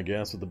big room, I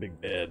guess, with the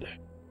big bed.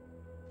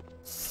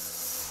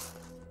 So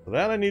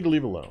that I need to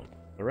leave alone.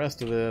 The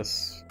rest of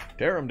this,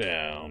 tear them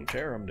down,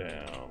 tear them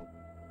down.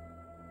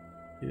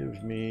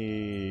 Give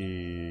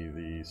me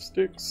the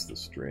sticks, the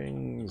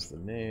strings, the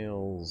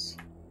nails.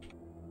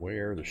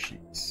 Where are the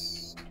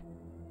sheets?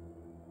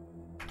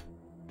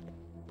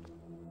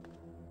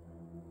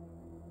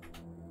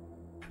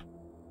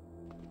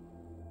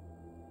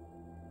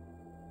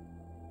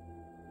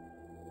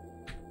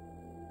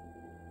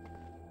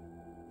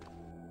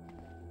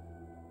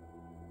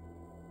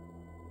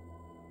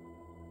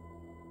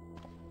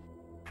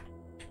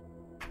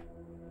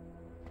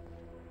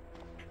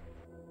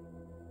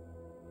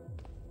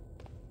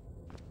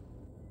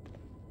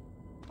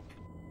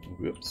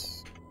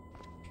 Whoops.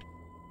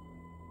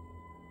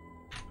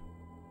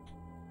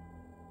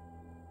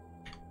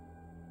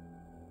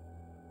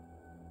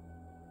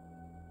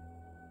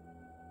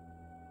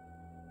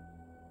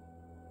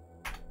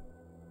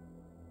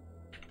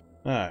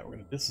 Alright, we're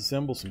going to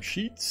disassemble some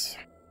sheets.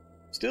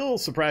 Still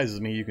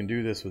surprises me you can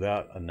do this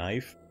without a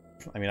knife.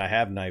 I mean, I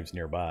have knives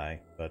nearby,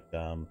 but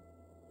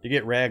you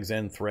get rags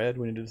and thread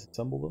when you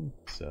disassemble them.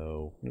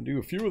 So, I'm going to do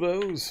a few of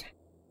those.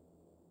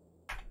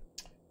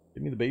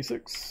 Give me the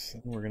basics.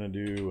 And we're going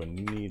to do a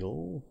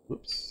needle.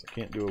 Whoops, I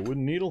can't do a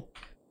wooden needle.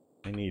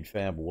 I need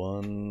Fab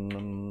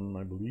 1,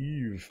 I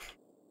believe.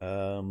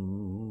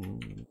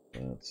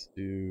 Let's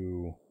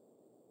do...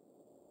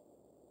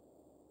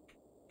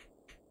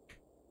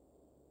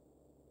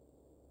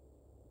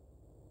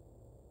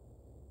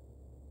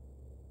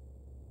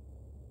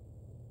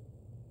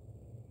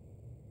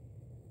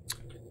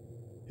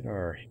 Get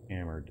our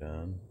hammer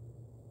done.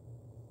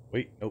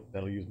 Wait, nope,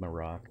 that'll use my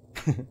rock.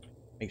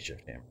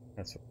 Makeshift hammer,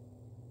 that's what...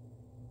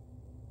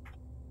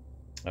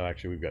 Oh,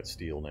 actually, we've got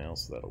steel now,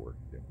 so that'll work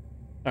too.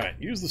 Alright,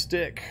 use the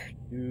stick.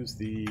 Use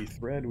the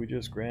thread we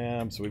just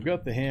grabbed. So we've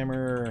got the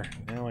hammer.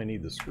 Now I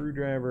need the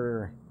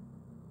screwdriver.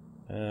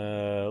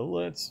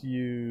 Let's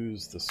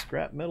use the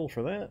scrap metal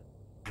for that.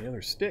 The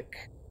other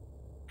stick.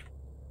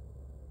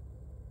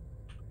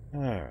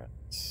 Alright.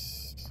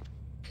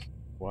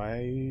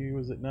 Why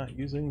was it not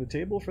using the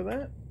table for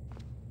that?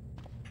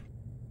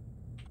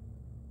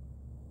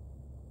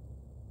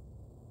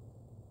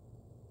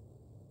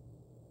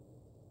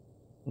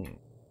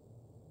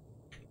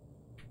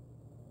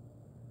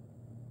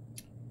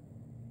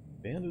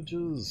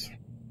 Bandages.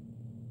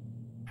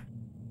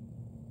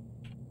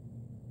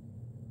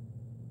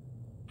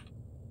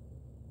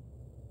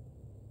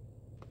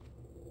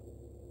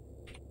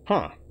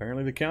 Huh,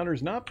 apparently the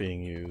counter's not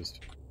being used.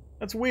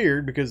 That's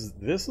weird because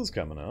this is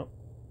coming up.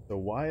 So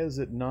why is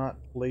it not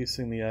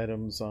placing the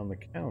items on the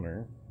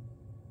counter?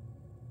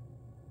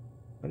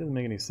 That doesn't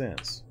make any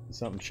sense. Did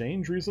something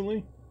change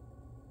recently?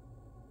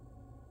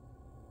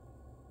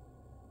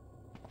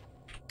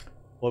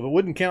 Well, if it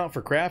wouldn't count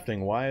for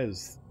crafting, why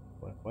does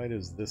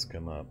this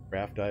come up?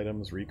 Craft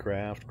items,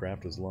 recraft,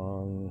 craft as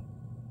long.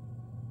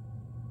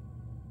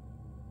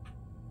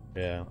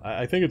 Yeah,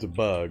 I think it's a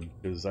bug,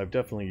 because I've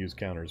definitely used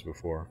counters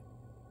before.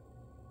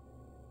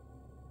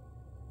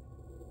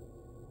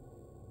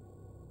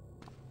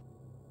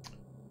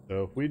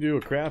 So if we do a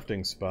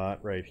crafting spot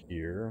right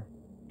here,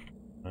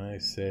 I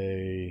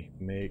say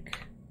make,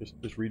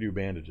 just redo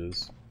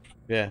bandages.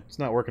 Yeah, it's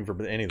not working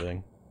for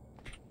anything.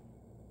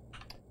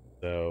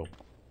 So,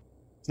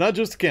 it's not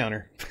just a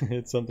counter.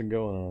 It's something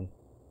going on.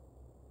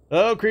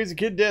 Oh, Crazy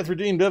Kid Death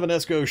redeemed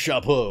Evanesco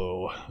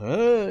Chapeau.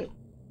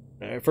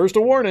 First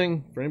a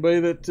warning for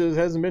anybody that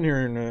hasn't been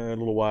here in a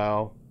little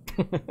while.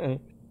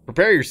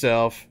 Prepare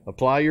yourself.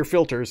 Apply your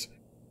filters.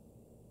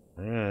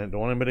 Don't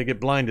want anybody to get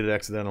blinded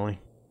accidentally.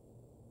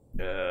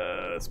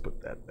 Let's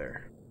put that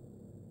there.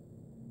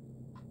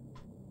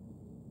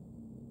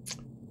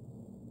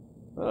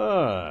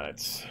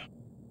 Alright.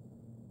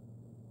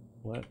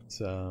 Let's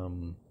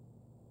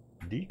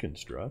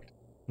deconstruct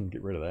and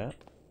get rid of that.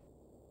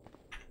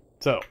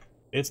 So,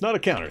 it's not a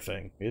counter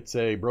thing. It's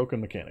a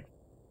broken mechanic.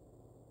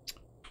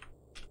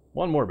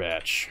 One more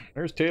batch.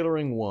 There's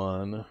tailoring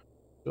 1.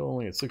 Still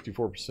only at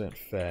 64%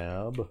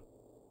 fab.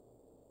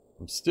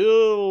 I'm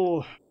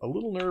still a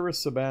little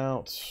nervous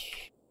about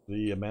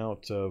the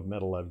amount of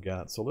metal I've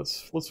got. So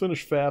let's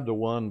finish fab to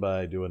 1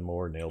 by doing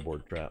more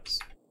nailboard traps.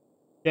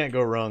 Can't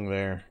go wrong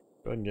there.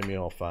 Go ahead and give me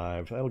all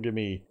 5. That'll give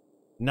me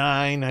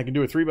 9. I can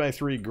do a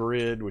 3x3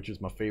 grid, which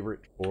is my favorite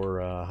for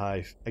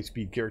high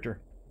speed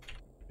character.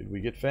 Did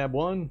we get fab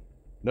 1?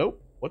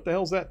 Nope. What the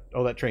hell's that?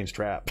 Oh, that train's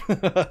trap.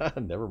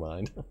 Never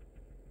mind.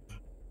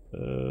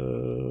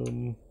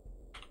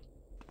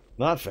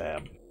 Not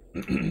fab.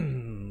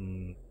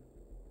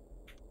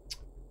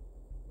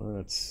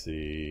 Let's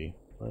see.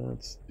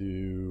 Let's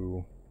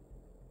do...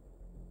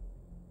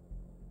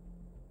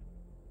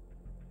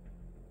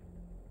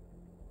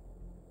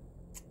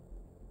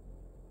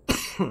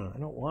 I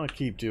don't want to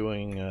keep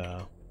doing...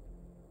 I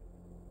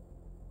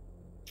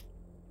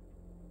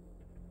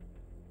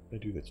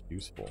do that's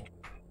useful.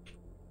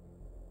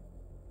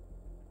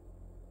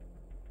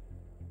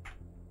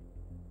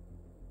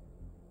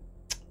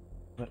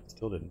 That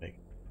still didn't make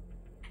it.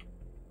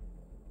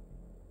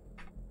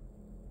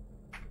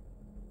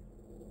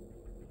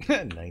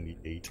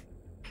 98.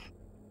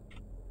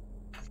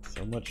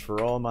 So much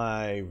for all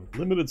my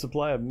limited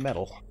supply of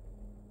metal.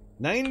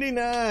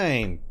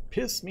 99!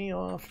 Piss me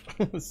off.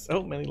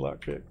 So many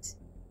lockpicks.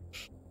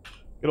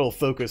 Good old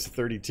focus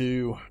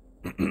 32.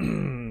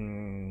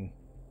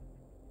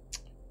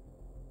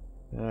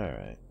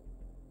 Alright.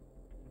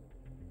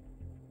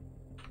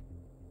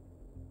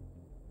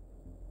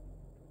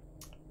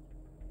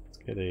 Let's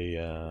get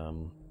a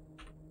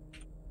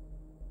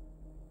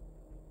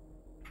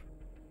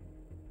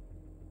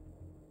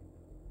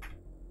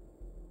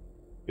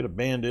get a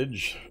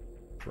bandage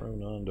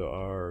thrown onto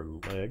our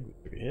leg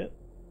that took a hit.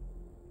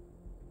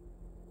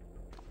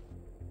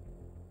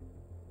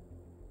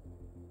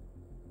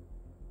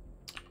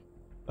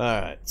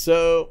 Alright,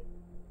 so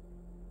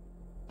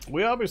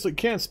we obviously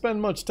can't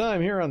spend much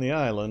time here on the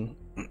island.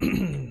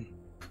 I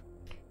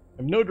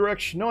have no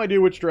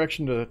idea which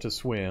direction to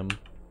swim.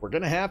 We're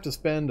gonna have to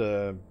spend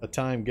a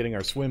time getting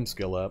our swim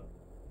skill up.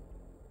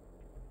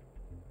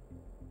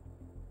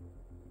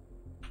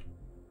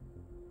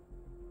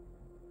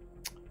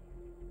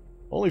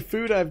 Only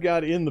food I've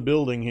got in the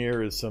building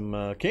here is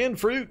some canned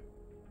fruit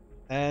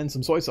and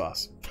some soy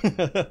sauce.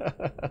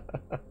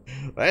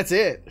 That's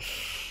it.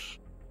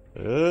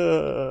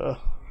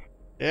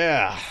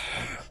 Yeah,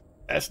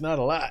 that's not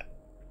a lot.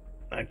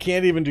 I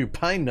can't even do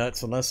pine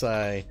nuts unless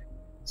I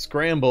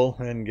scramble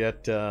and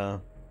get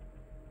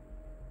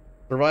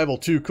Survival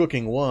 2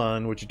 Cooking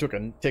 1, which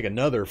would take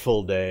another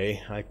full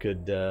day. I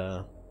could,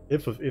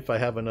 if I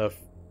have enough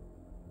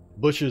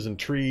bushes and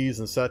trees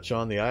and such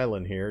on the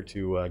island here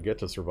to get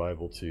to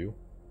Survival 2.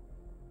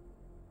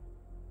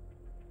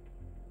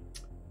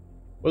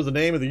 What's the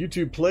name of the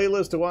YouTube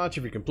playlist to watch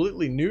if you're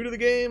completely new to the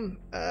game?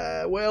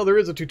 Well, there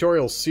is a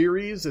tutorial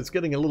series. It's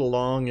getting a little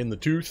long in the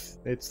tooth.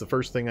 It's the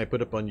first thing I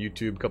put up on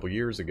YouTube a couple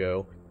years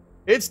ago.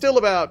 It's still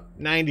about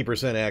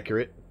 90%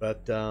 accurate,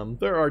 but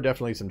there are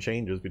definitely some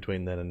changes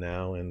between then and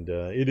now, and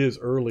it is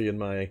early in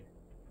my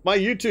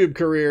YouTube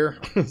career,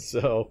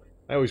 so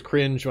I always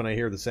cringe when I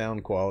hear the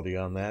sound quality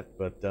on that,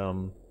 but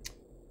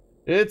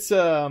it's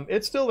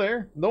still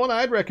there. The one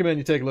I'd recommend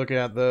you take a look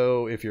at,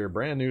 though, if you're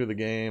brand new to the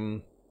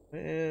game,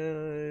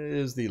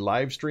 is the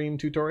live stream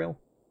tutorial.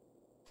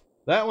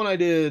 That one I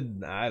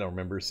did, I don't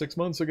remember, 6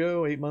 months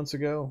ago, 8 months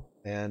ago,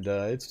 and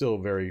it's still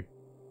very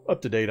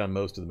up to date on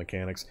most of the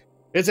mechanics.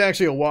 It's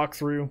actually a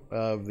walkthrough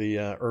of the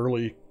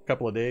early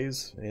couple of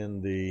days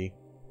in the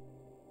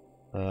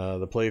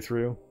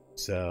playthrough,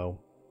 so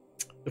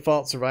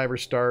default survivor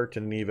start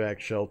and an evac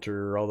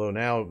shelter, although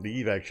now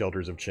the evac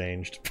shelters have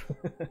changed.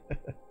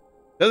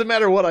 Doesn't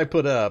matter what I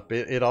put up,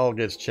 it all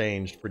gets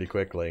changed pretty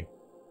quickly.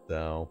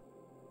 So,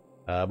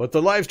 but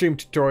the live stream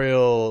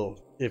tutorial,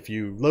 if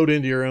you load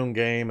into your own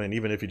game, and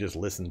even if you just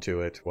listen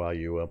to it while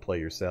you play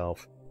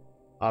yourself,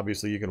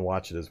 obviously you can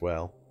watch it as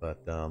well. But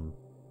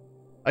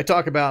I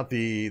talk about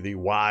the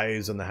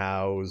whys and the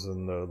hows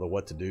and the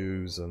what to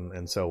do's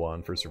and so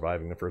on for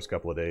surviving the first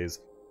couple of days,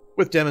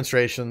 with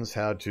demonstrations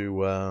how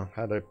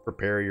to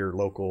prepare your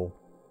local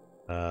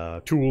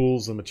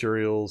tools and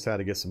materials, how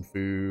to get some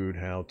food,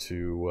 how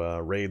to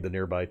raid the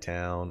nearby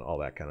town, all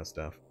that kind of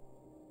stuff.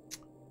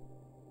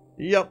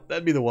 Yep,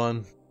 that'd be the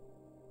one.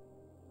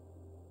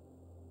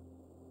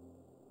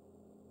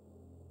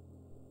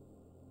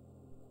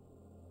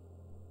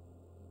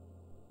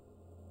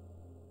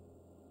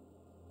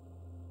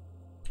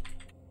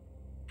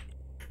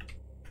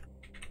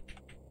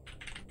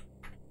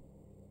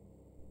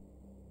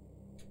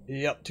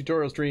 Yep,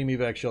 tutorial stream,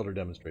 evac shelter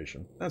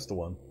demonstration. That's the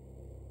one.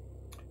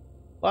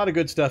 A lot of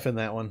good stuff in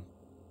that one.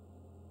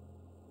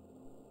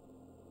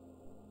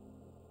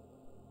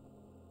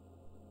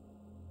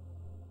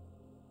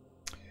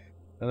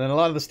 And then a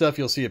lot of the stuff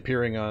you'll see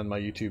appearing on my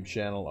YouTube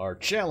channel are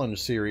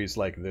challenge series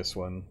like this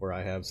one, where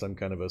I have some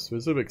kind of a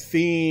specific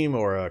theme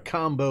or a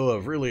combo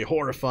of really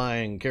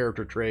horrifying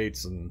character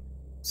traits and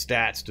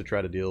stats to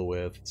try to deal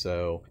with.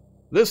 So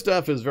this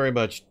stuff is very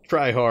much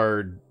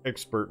try-hard,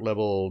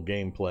 expert-level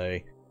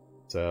gameplay.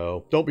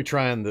 So don't be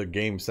trying the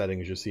game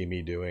settings you see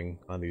me doing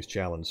on these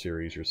challenge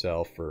series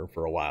yourself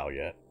for a while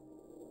yet.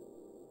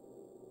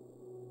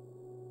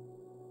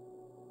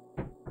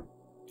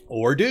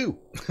 Or do.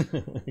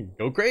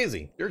 Go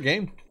crazy. Your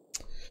game.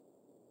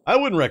 I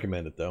wouldn't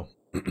recommend it, though.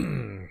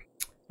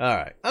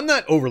 Alright. I'm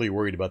not overly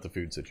worried about the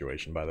food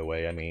situation, by the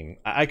way. I mean,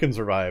 I can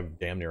survive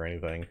damn near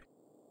anything.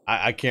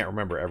 I can't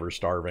remember ever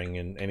starving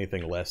in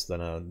anything less than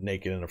a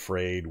naked and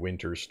afraid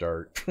winter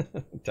start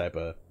type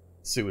of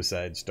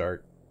suicide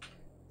start.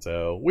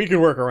 So we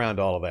can work around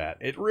all of that.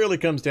 It really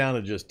comes down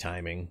to just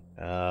timing.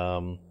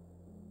 We're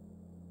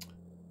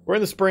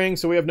in the spring,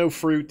 so we have no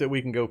fruit that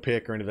we can go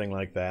pick or anything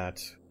like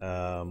that.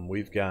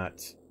 We've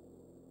got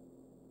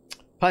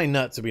pine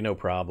nuts would be no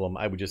problem.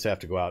 I would just have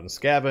to go out and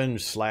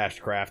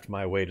scavenge / craft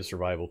my way to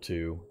survival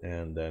 2,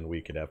 and then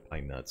we could have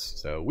pine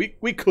nuts. So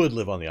we could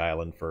live on the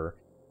island for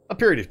a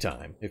period of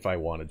time if I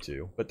wanted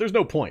to, but there's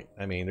no point.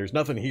 I mean, there's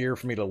nothing here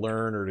for me to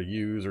learn or to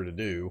use or to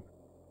do.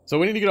 So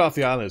we need to get off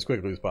the island as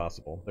quickly as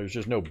possible. There's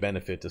just no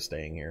benefit to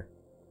staying here.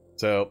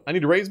 So I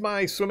need to raise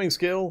my swimming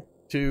skill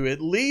to at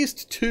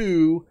least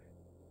 2.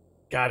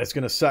 God, it's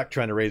going to suck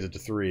trying to raise it to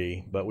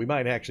 3, but we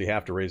might actually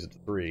have to raise it to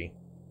 3.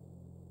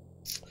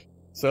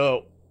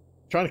 So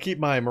trying to keep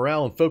my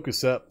morale and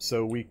focus up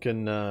so we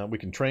can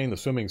train the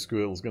swimming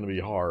school is going to be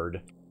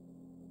hard.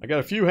 I got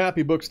a few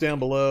happy books down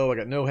below. I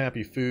got no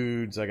happy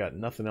foods. I got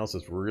nothing else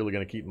that's really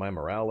going to keep my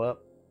morale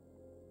up.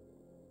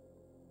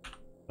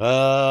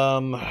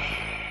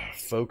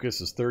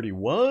 Focus is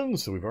 31,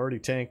 so we've already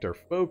tanked our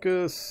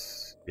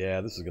focus.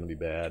 Yeah, this is going to be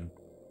bad.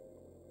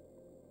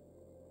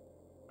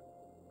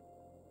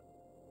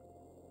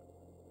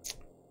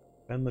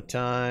 Spend the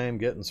time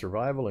getting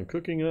survival and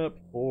cooking up,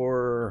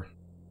 or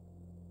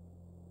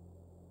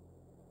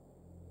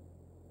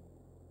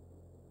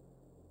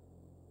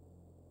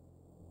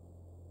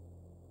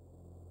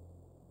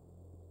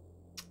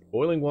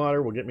boiling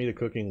water will get me to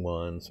cooking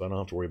 1, so I don't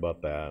have to worry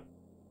about that.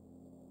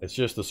 It's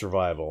just the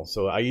survival.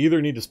 So I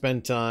either need to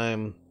spend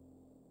time...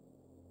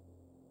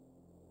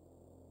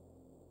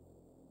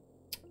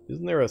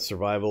 Isn't there a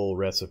survival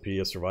recipe,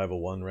 a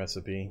survival 1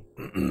 recipe?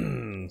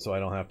 So I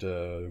don't have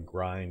to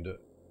grind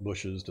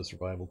bushes to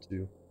survival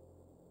 2.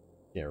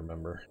 Can't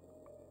remember.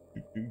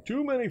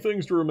 Too many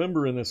things to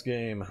remember in this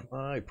game.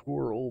 My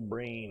poor old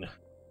brain.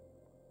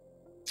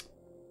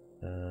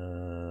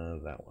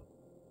 That one.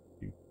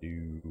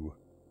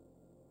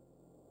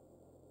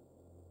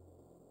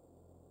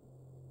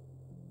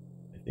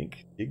 I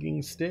think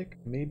digging stick,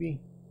 maybe?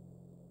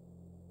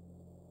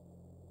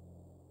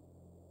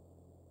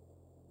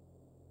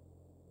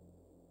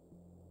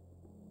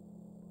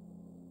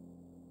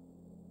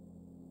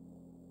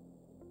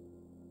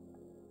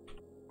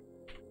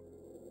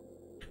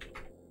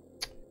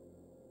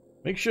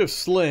 Makeshift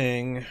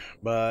sling,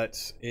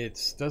 but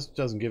it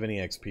doesn't give any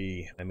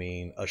XP. I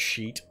mean, a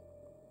sheet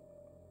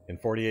in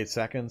 48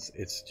 seconds,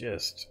 it's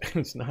just,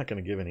 it's not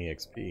going to give any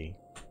XP.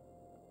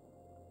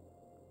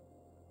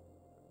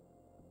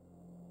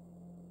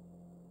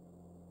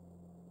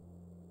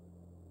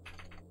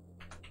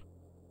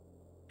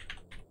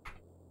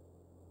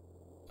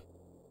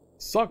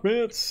 Sock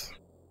mitts,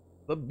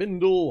 the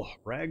bindle,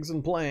 rags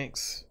and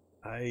planks.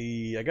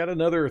 I got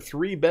another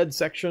 3 bed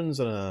sections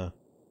and a...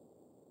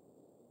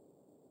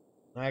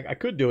 I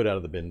could do it out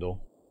of the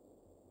bindle.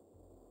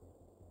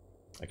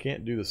 I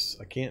can't do this.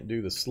 I can't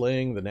do the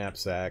sling, the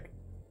knapsack.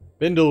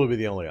 Bindle would be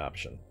the only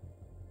option.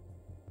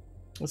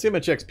 Let's see how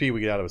much XP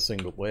we get out of a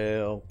single.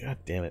 Well, god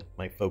damn it,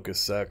 my focus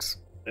sucks.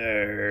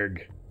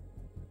 Erg.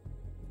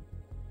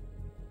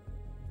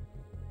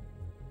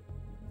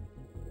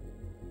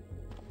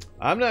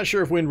 I'm not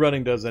sure if wind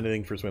running does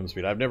anything for swim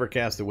speed. I've never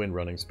cast a wind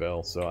running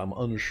spell, so I'm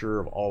unsure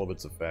of all of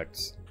its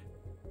effects.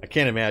 I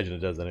can't imagine it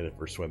does anything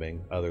for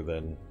swimming, other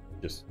than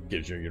just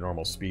gives you your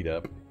normal speed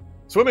up.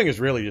 Swimming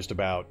is really just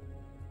about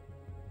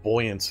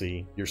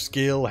buoyancy. Your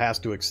skill has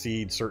to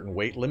exceed certain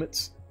weight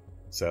limits.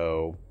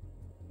 So,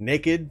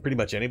 naked, pretty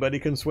much anybody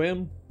can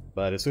swim.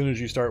 But as soon as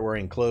you start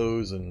wearing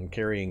clothes and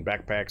carrying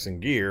backpacks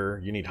and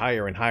gear, you need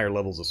higher and higher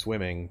levels of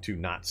swimming to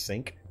not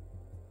sink.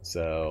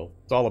 So,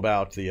 it's all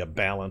about the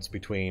balance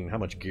between how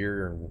much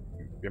gear and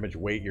how much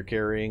weight you're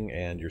carrying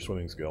and your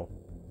swimming skill.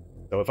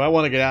 So if I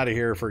want to get out of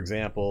here, for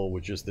example,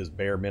 with just this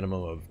bare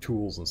minimum of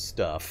tools and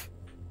stuff,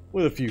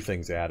 with a few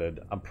things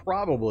added, I'm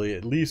probably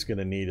at least going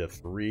to need a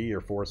 3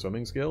 or 4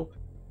 swimming skill.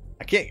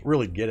 I can't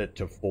really get it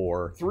to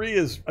 4. 3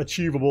 is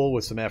achievable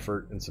with some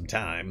effort and some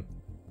time.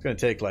 It's going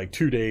to take like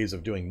 2 days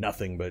of doing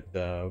nothing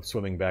but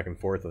swimming back and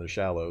forth in the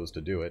shallows to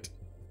do it.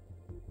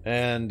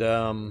 And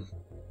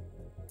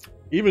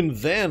even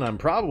then, I'm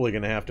probably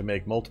going to have to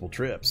make multiple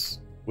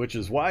trips, which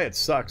is why it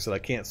sucks that I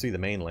can't see the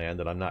mainland,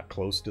 that I'm not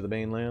close to the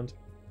mainland.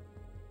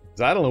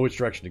 Because I don't know which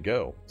direction to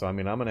go. So, I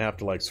mean, I'm going to have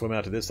to, like, swim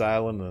out to this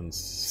island and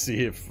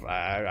see if...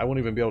 I won't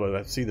even be able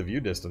to see the view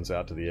distance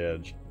out to the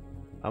edge.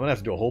 I'm going to have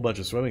to do a whole bunch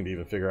of swimming to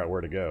even figure out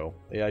where to go.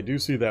 Yeah, I do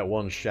see that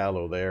one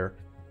shallow there.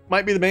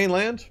 Might be the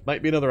mainland,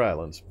 might be another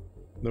island.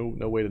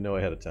 No way to know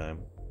ahead of time.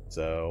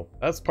 So,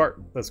 that's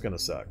part that's going to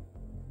suck.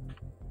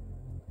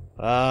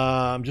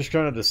 I'm just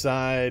trying to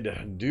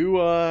decide, do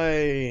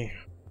I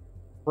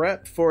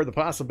prep for the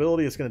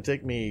possibility it's going to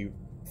take me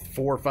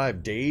 4 or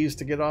 5 days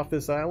to get off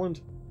this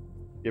island,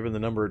 given the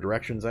number of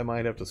directions I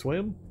might have to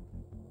swim?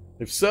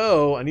 If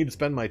so, I need to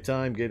spend my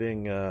time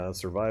getting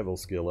survival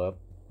skill up.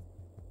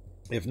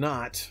 If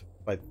not,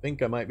 I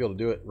think I might be able to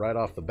do it right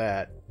off the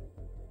bat.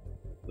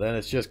 Then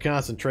it's just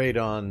concentrate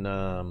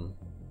on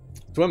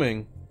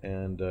swimming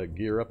and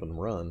gear up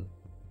and run.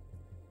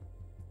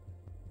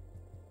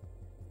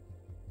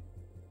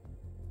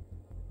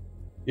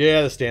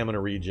 Yeah, the stamina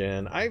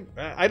regen.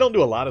 I don't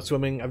do a lot of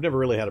swimming. I've never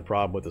really had a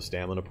problem with the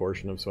stamina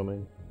portion of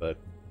swimming, but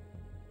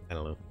I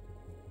don't know.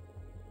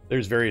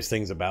 There's various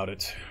things about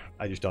it.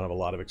 I just don't have a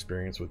lot of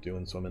experience with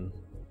doing swimming.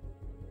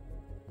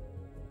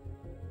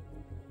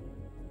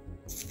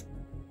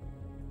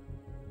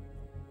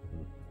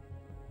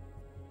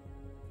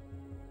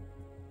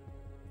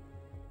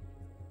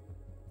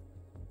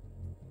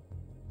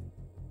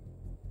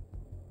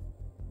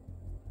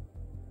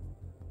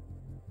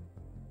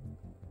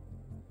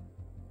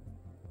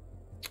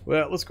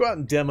 Well, let's go out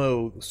and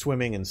demo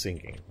swimming and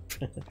sinking.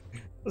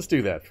 Let's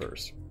do that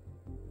first.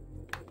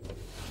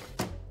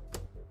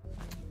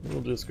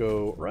 We'll just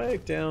go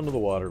right down to the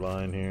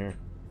waterline here.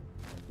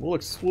 We'll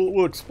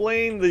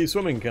explain the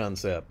swimming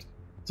concept.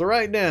 So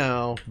right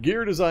now,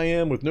 geared as I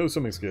am with no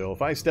swimming skill,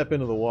 if I step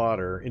into the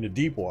water, into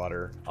deep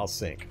water, I'll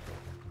sink.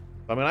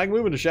 I mean, I can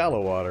move into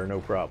shallow water, no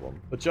problem.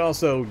 But you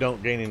also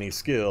don't gain any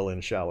skill in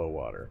shallow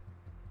water.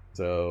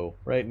 So,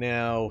 right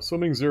now,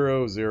 swimming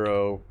 0,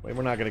 0, we're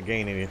not going to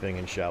gain anything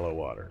in shallow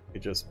water. It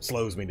just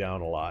slows me down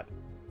a lot.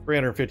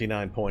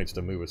 359 points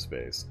to move a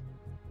space.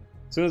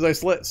 As soon as I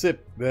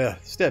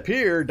step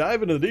here,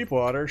 dive into the deep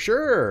water,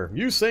 sure,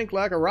 you sink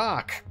like a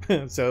rock.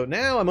 So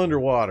now I'm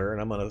underwater,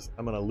 and I'm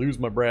gonna lose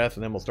my breath,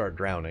 and then we'll start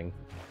drowning.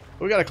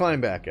 But we got to climb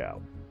back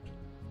out.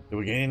 Did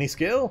we gain any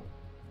skill?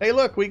 Hey,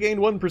 look, we gained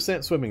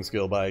 1% swimming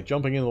skill by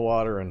jumping in the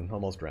water and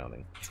almost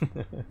drowning.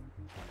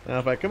 Now,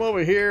 if I come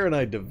over here and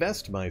I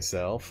divest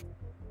myself,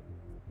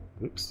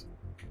 oops,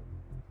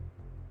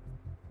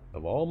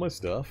 of all my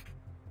stuff,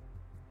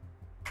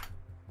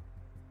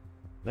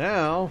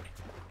 now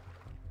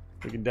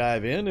we can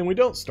dive in and we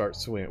don't start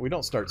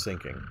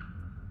sinking.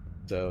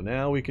 So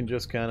now we can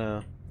just kind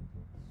of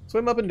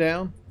swim up and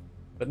down.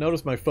 But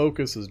notice my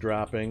focus is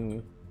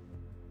dropping.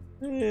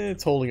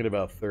 It's holding at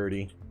about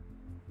 30.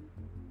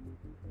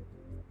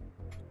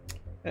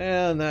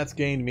 And that's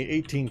gained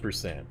me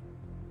 18%.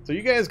 So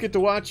you guys get to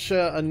watch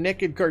a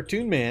naked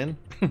cartoon man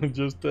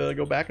just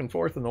go back and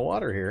forth in the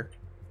water here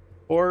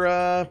for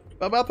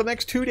about the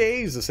next 2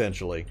 days,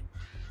 essentially.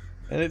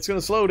 And it's going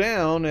to slow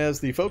down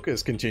as the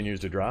focus continues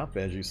to drop,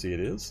 as you see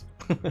it is.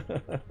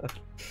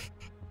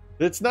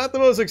 It's not the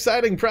most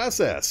exciting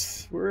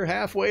process. We're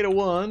halfway to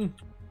 1.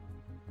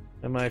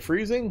 Am I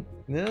freezing?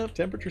 No,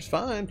 temperature's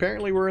fine.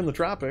 Apparently we're in the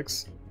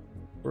tropics.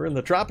 We're in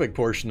the tropic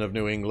portion of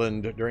New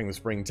England during the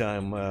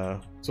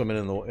springtime, swimming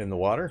in the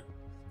water.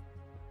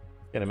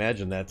 Can't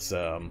imagine that's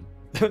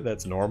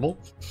that's normal.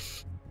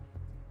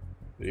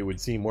 It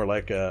would seem more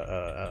like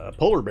a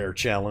polar bear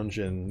challenge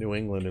in New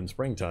England in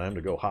springtime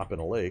to go hop in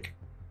a lake.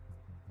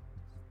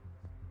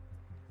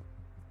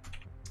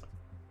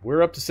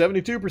 We're up to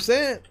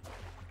 72%.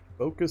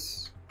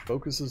 Focus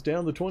is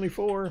down to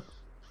 24.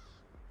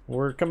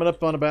 We're coming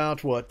up on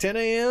about, what, 10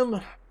 a.m.?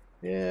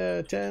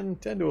 Yeah, 10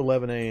 to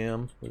 11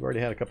 a.m. We've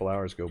already had a couple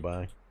hours go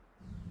by.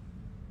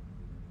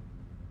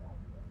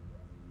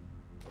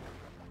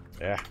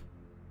 Yeah.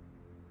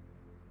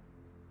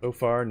 So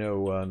far,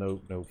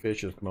 no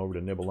fish has come over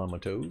to nibble on my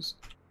toes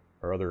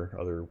or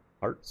other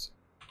parts.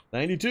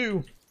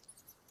 92.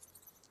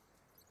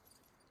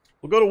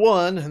 we'll go to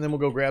 1, and then we'll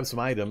go grab some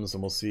items,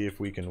 and we'll see if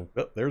we can...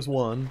 Oh, there's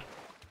 1.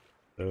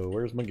 So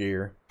where's my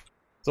gear?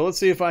 So let's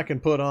see if I can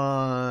put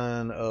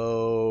on...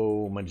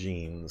 Oh, my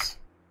jeans.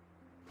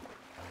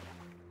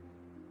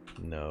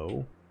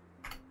 No.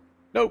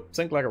 Nope,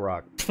 sink like a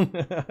rock.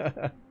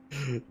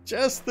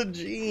 Just the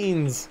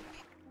jeans.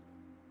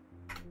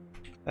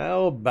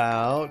 How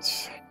about...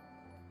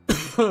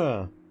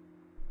 How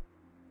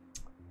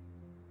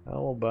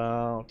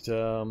about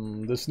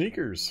the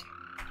sneakers?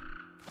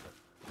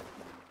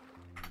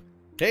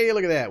 Hey,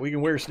 look at that. We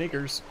can wear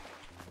sneakers.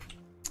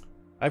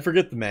 I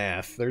forget the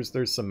math.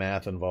 There's some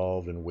math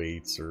involved in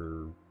weights,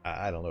 or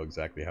I don't know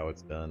exactly how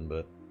it's done,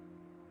 but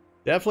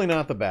definitely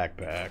not the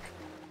backpack.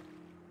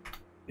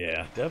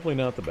 Yeah, definitely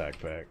not the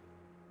backpack.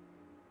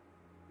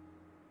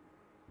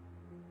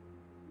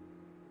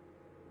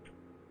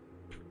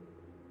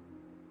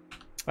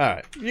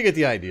 Alright, you get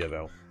the idea,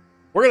 though.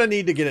 We're going to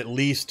need to get at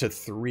least to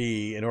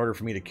 3 in order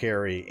for me to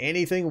carry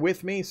anything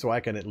with me, so I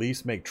can at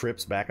least make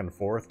trips back and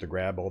forth to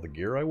grab all the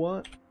gear I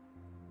want.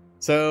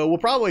 So we'll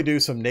probably do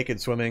some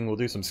naked swimming. We'll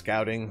do some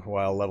scouting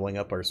while leveling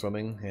up our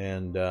swimming,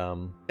 and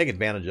take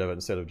advantage of it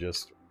instead of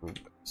just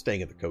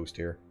staying at the coast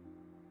here.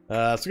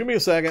 So give me a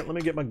second. Let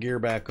me get my gear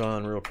back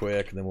on real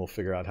quick, and then we'll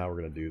figure out how we're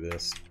going to do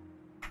this.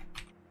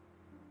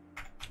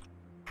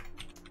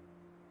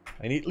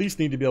 I at least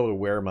need to be able to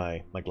wear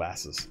my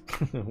glasses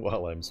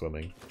while I'm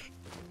swimming.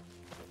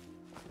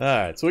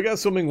 Alright, so we got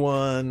swimming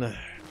 1,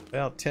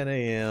 about 10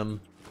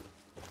 a.m.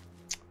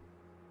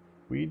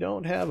 We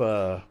don't have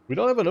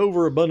an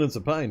overabundance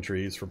of pine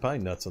trees for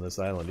pine nuts on this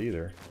island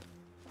either.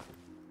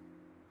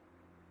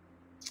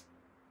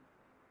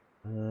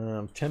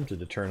 I'm tempted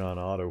to turn on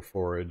auto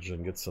forage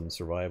and get some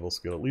survival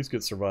skill. At least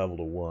get survival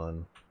to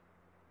 1.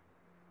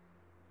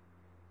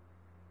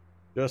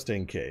 Just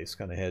in case.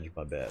 Kind of hedge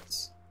my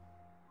bets.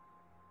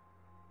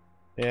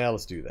 Yeah,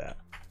 let's do that.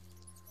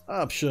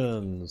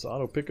 Options.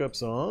 Auto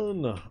pickups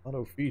on.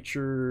 Auto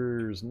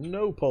features.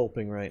 No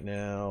pulping right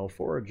now.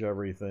 Forage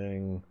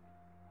everything.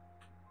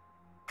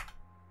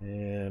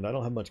 And I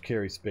don't have much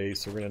carry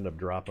space, so we're going to end up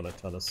dropping a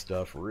ton of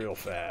stuff real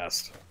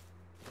fast.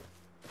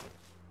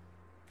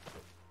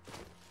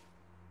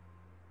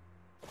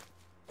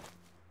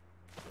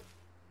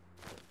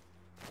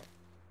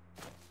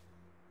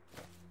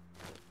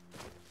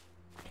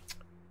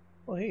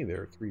 Well, hey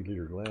there,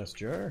 3-liter glass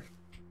jar.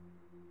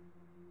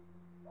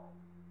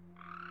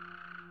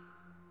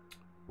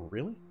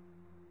 Really?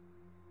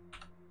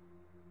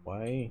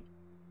 Why?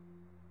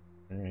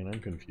 Alright, I'm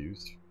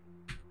confused.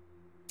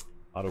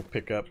 Auto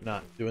pickup,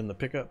 not doing the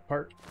pickup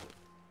part.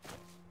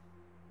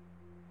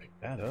 Pick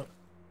that up.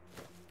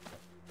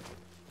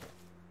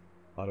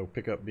 Auto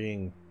pickup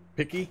being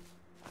picky.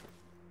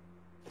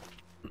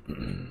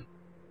 Alright,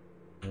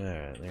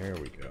 there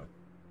we go.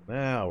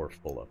 Now we're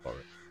full up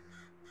already.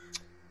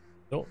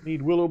 Don't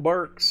need willow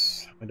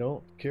barks. I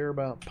don't care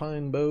about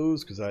pine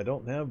bows because I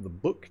don't have the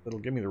book that'll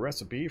give me the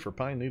recipe for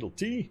pine needle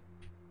tea.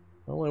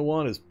 All I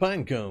want is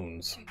pine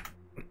cones.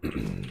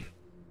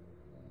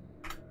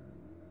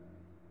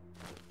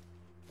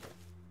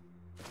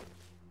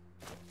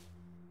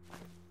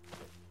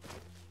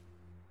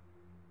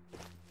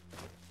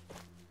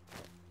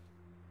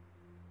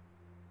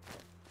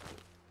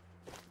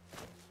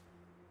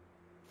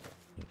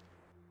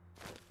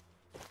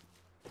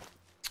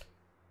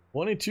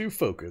 22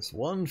 focus,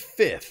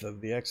 1/5 of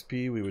the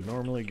XP we would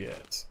normally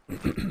get.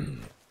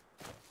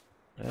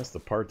 That's the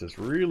part that's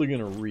really going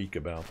to reek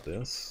about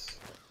this.